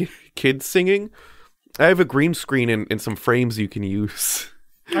of kids singing, I have a green screen and some frames you can use.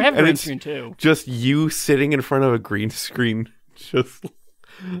 I have a green screen too. Just you sitting in front of a green screen, just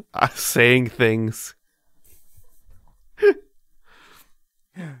saying things.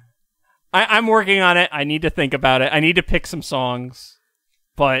 I'm working on it. I need to think about it. I need to pick some songs,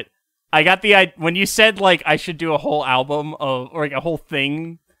 but I got the idea when you said like I should do a whole album of or like a whole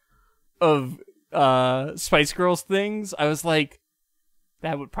thing of Spice Girls things. I was like,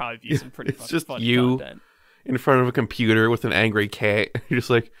 that would probably be some pretty it's just funny you content. in front of a computer with an angry cat. You're just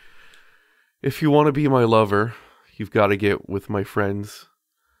like, if you want to be my lover, you've got to get with my friends.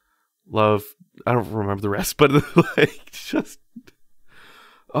 Love. I don't remember the rest, but like, just,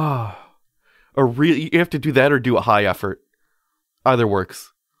 you have to do that or do a high effort. Either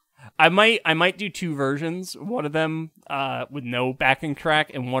works. I might do two versions. One of them with no backing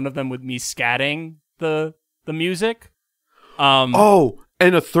track, and one of them with me scatting the music. And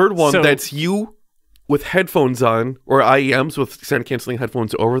a third one that's you with headphones on, or IEMs with sound canceling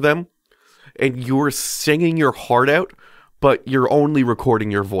headphones over them, and you're singing your heart out, but you're only recording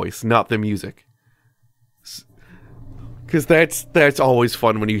your voice, not the music. Because that's always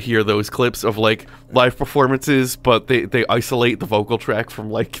fun when you hear those clips of like live performances, but they isolate the vocal track from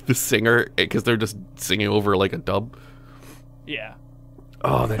like the singer because they're just singing over like a dub. Yeah.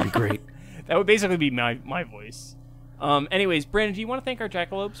 Oh, that'd be great. That would basically be my voice. Anyways, Brandon, do you want to thank our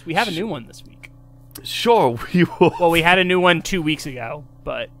jackalopes? We have a new one this week. Sure, we will. Well, we had a new one 2 weeks ago,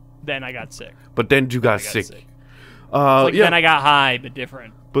 but then I got sick. But then you got sick. Then I got high, but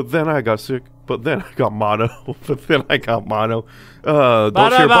different. But then I got sick. But then I got mono. But then I got mono.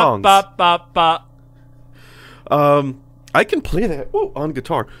 Don't share bongs. I can play that on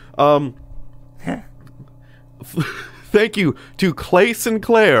guitar. Thank you to Clay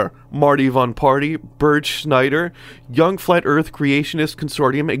Sinclair, Marty Von Party, Bird Schneider, Young Flat Earth Creationist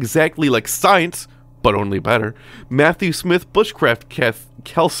Consortium, exactly like science, but only better, Matthew Smith, Bushcraft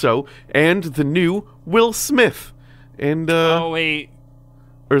Kelso, and the new Will Smith. And wait.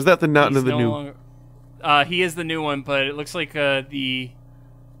 Or is that the not of the new? Longer, he is the new one, but it looks like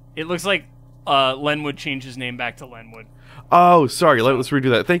Lenwood changed his name back to Lenwood. Oh, sorry. Let's redo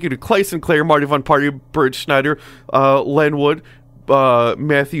that. Thank you to Clay Sinclair, Marty Von Party, Bert Schneider, Lenwood,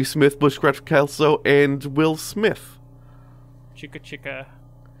 Matthew Smith, Bushcraft Kelso, and Will Smith. Chicka.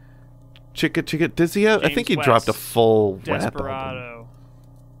 Does he have? I think he dropped a full rap Desperado. album.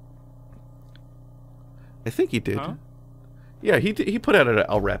 I think he did. Huh? Yeah, he put out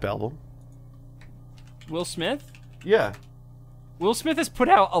a rap album. Will Smith? Yeah. Will Smith has put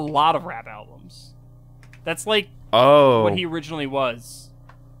out a lot of rap albums. That's like what he originally was.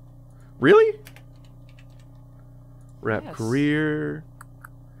 Really? Rap Yes. career.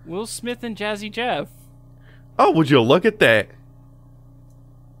 Will Smith and Jazzy Jeff. Oh, would you look at that?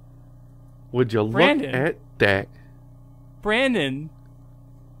 Would you Brandon. look at that? Brandon.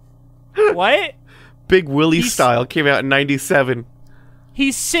 What? Big Willie Style came out in 97.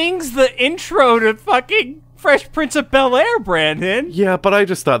 He sings the intro to fucking Fresh Prince of Bel-Air, Brandon. Yeah, but I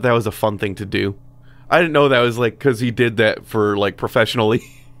just thought that was a fun thing to do. I didn't know that was like because he did that for like professionally.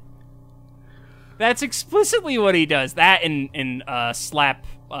 That's explicitly what he does. That and Slap,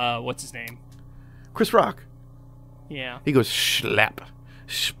 what's his name? Chris Rock. Yeah. He goes schlap,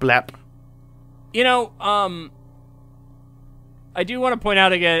 splap. You know, I do want to point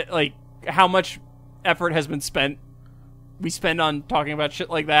out again, like, how much effort has been spent. We spend on talking about shit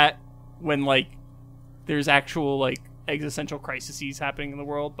like that when, like, there's actual, like, existential crises happening in the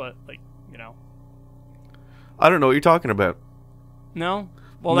world, but, like, you know. I don't know what you're talking about. No?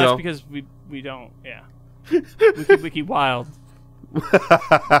 Well, that's because we don't, yeah. Wiki wild.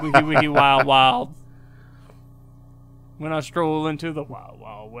 Wiki wild. When I stroll into the wild,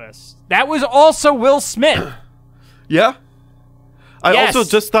 wild west. That was also Will Smith. Yeah? I Yes. also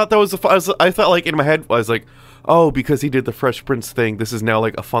just thought that was I thought, like, in my head, I was like, oh, because he did the Fresh Prince thing, this is now,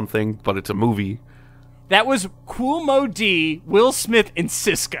 like, a fun thing, but it's a movie. That was Kool Mo D, Will Smith, and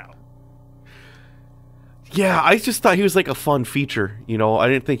Cisco. Yeah, I just thought he was, like, a fun feature, you know? I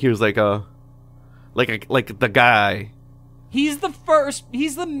didn't think he was, like the guy. He's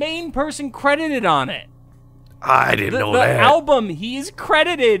the main person credited on it. I didn't know the that. The album, he is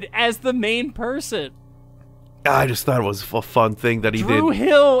credited as the main person. I just thought it was a fun thing that he Drew did.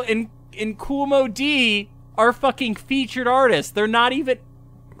 Hill and Kool Mo D are fucking featured artists. They're not even...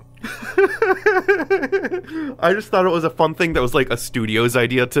 I just thought it was a fun thing that was like a studio's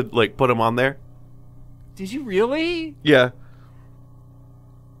idea to like put him on there. Did you really? Yeah.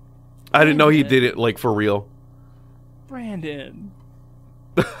 I didn't know he did it like for real. Brandon.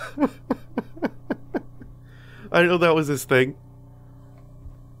 I know that was his thing.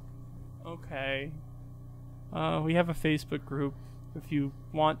 Okay. We have a Facebook group. If you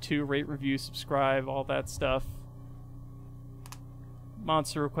want to rate, review, subscribe, all that stuff.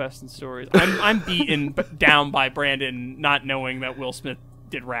 Monster requests and stories. I'm beaten down by Brandon not knowing that Will Smith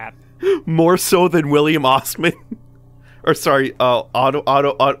did rap. More so than William Osman. Or sorry, Otto.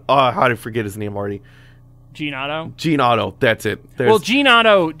 How did I forget his name already? Gene Otto? Gene Otto, that's it. Well, Gene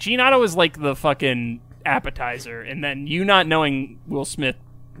Otto is like the fucking appetizer, and then you not knowing Will Smith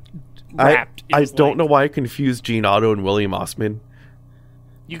wrapped. I don't know why I confused Gene Otto and William Osman.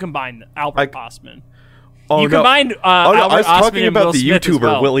 You combined Albert Osman. Oh, you no. combined I Albert was Osman talking and about Will the Smith as YouTuber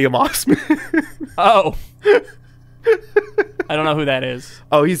well. William Osman. Oh. I don't know who that is.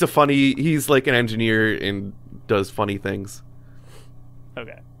 Oh, he's like an engineer and does funny things.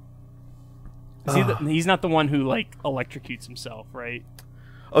 Okay. Is he's not the one who like electrocutes himself, right?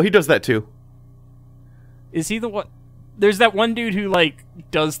 Oh, he does that too. Is he the one? There's that one dude who like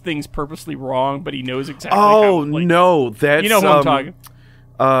does things purposely wrong, but he knows exactly. Oh, how, like, no, that's you know who I'm talking.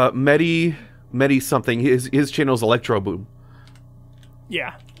 Medi something. His channel's Electro Boom.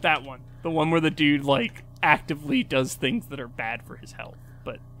 Yeah, that one. The one where the dude like actively does things that are bad for his health,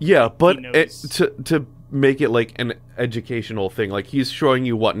 but yeah, but he knows. to make it like an educational thing, like he's showing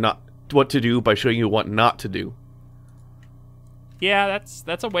you what to do by showing you what not to do. Yeah,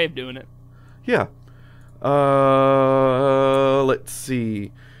 that's a way of doing it. Yeah. Let's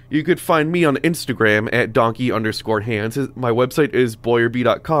see. You could find me on Instagram at donkey_hands. My website is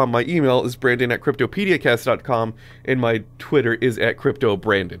boyerb.com. My email is brandon@cryptopediacast.com. And my Twitter is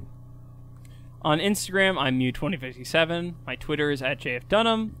 @cryptobrandon. On Instagram, I'm Mew2057. My Twitter is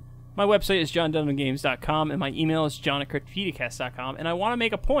 @JFDunham. My website is johndunhamgames.com. And my email is john@cryptopediacast.com. And I want to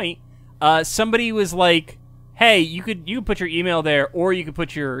make a point. Somebody was like, hey, you could put your email there, or you could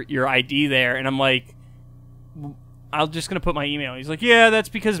put your ID there. And I'm like, I'm just going to put my email. He's like, yeah, that's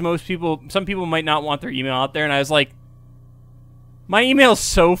because some people might not want their email out there. And I was like, my email's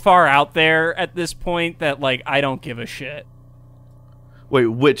so far out there at this point that, like, I don't give a shit. Wait,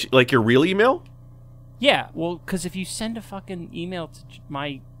 which, like your real email? Yeah, well, because if you send a fucking email to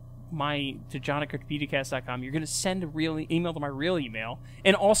to john@cryptopedicast.com, you're going to send a real email to my real email.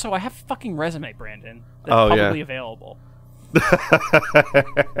 And also, I have a fucking resume, Brandon, that's publicly available.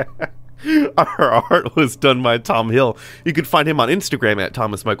 Our art was done by Tom Hill. You can find him on Instagram at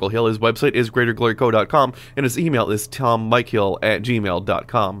ThomasMichaelHill. His website is greatergloryco.com, and his email is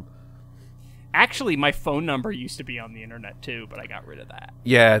tommikehill@gmail.com. Actually, my phone number used to be on the internet too, but I got rid of that.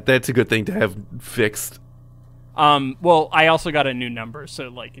 Yeah, that's a good thing to have fixed. Well, I also got a new number, so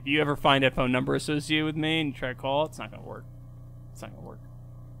like if you ever find a phone number associated with me and you try to call, it's not gonna work. It's not gonna work.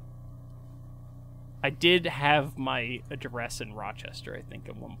 I did have my address in Rochester, I think,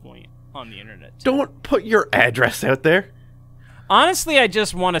 at one point on the internet too. Don't put your address out there. Honestly, I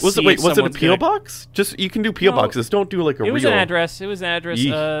just want to see. Was it a P.O. box? Just you can do P.O. boxes. Don't do like a real. It was an address. It was an address.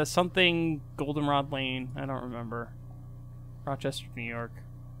 Yeesh. Something Goldenrod Lane. I don't remember. Rochester, New York.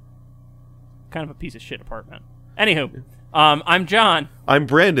 Kind of a piece of shit apartment. Anywho, I'm John. I'm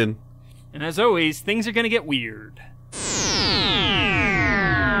Brandon. And as always, things are gonna get weird.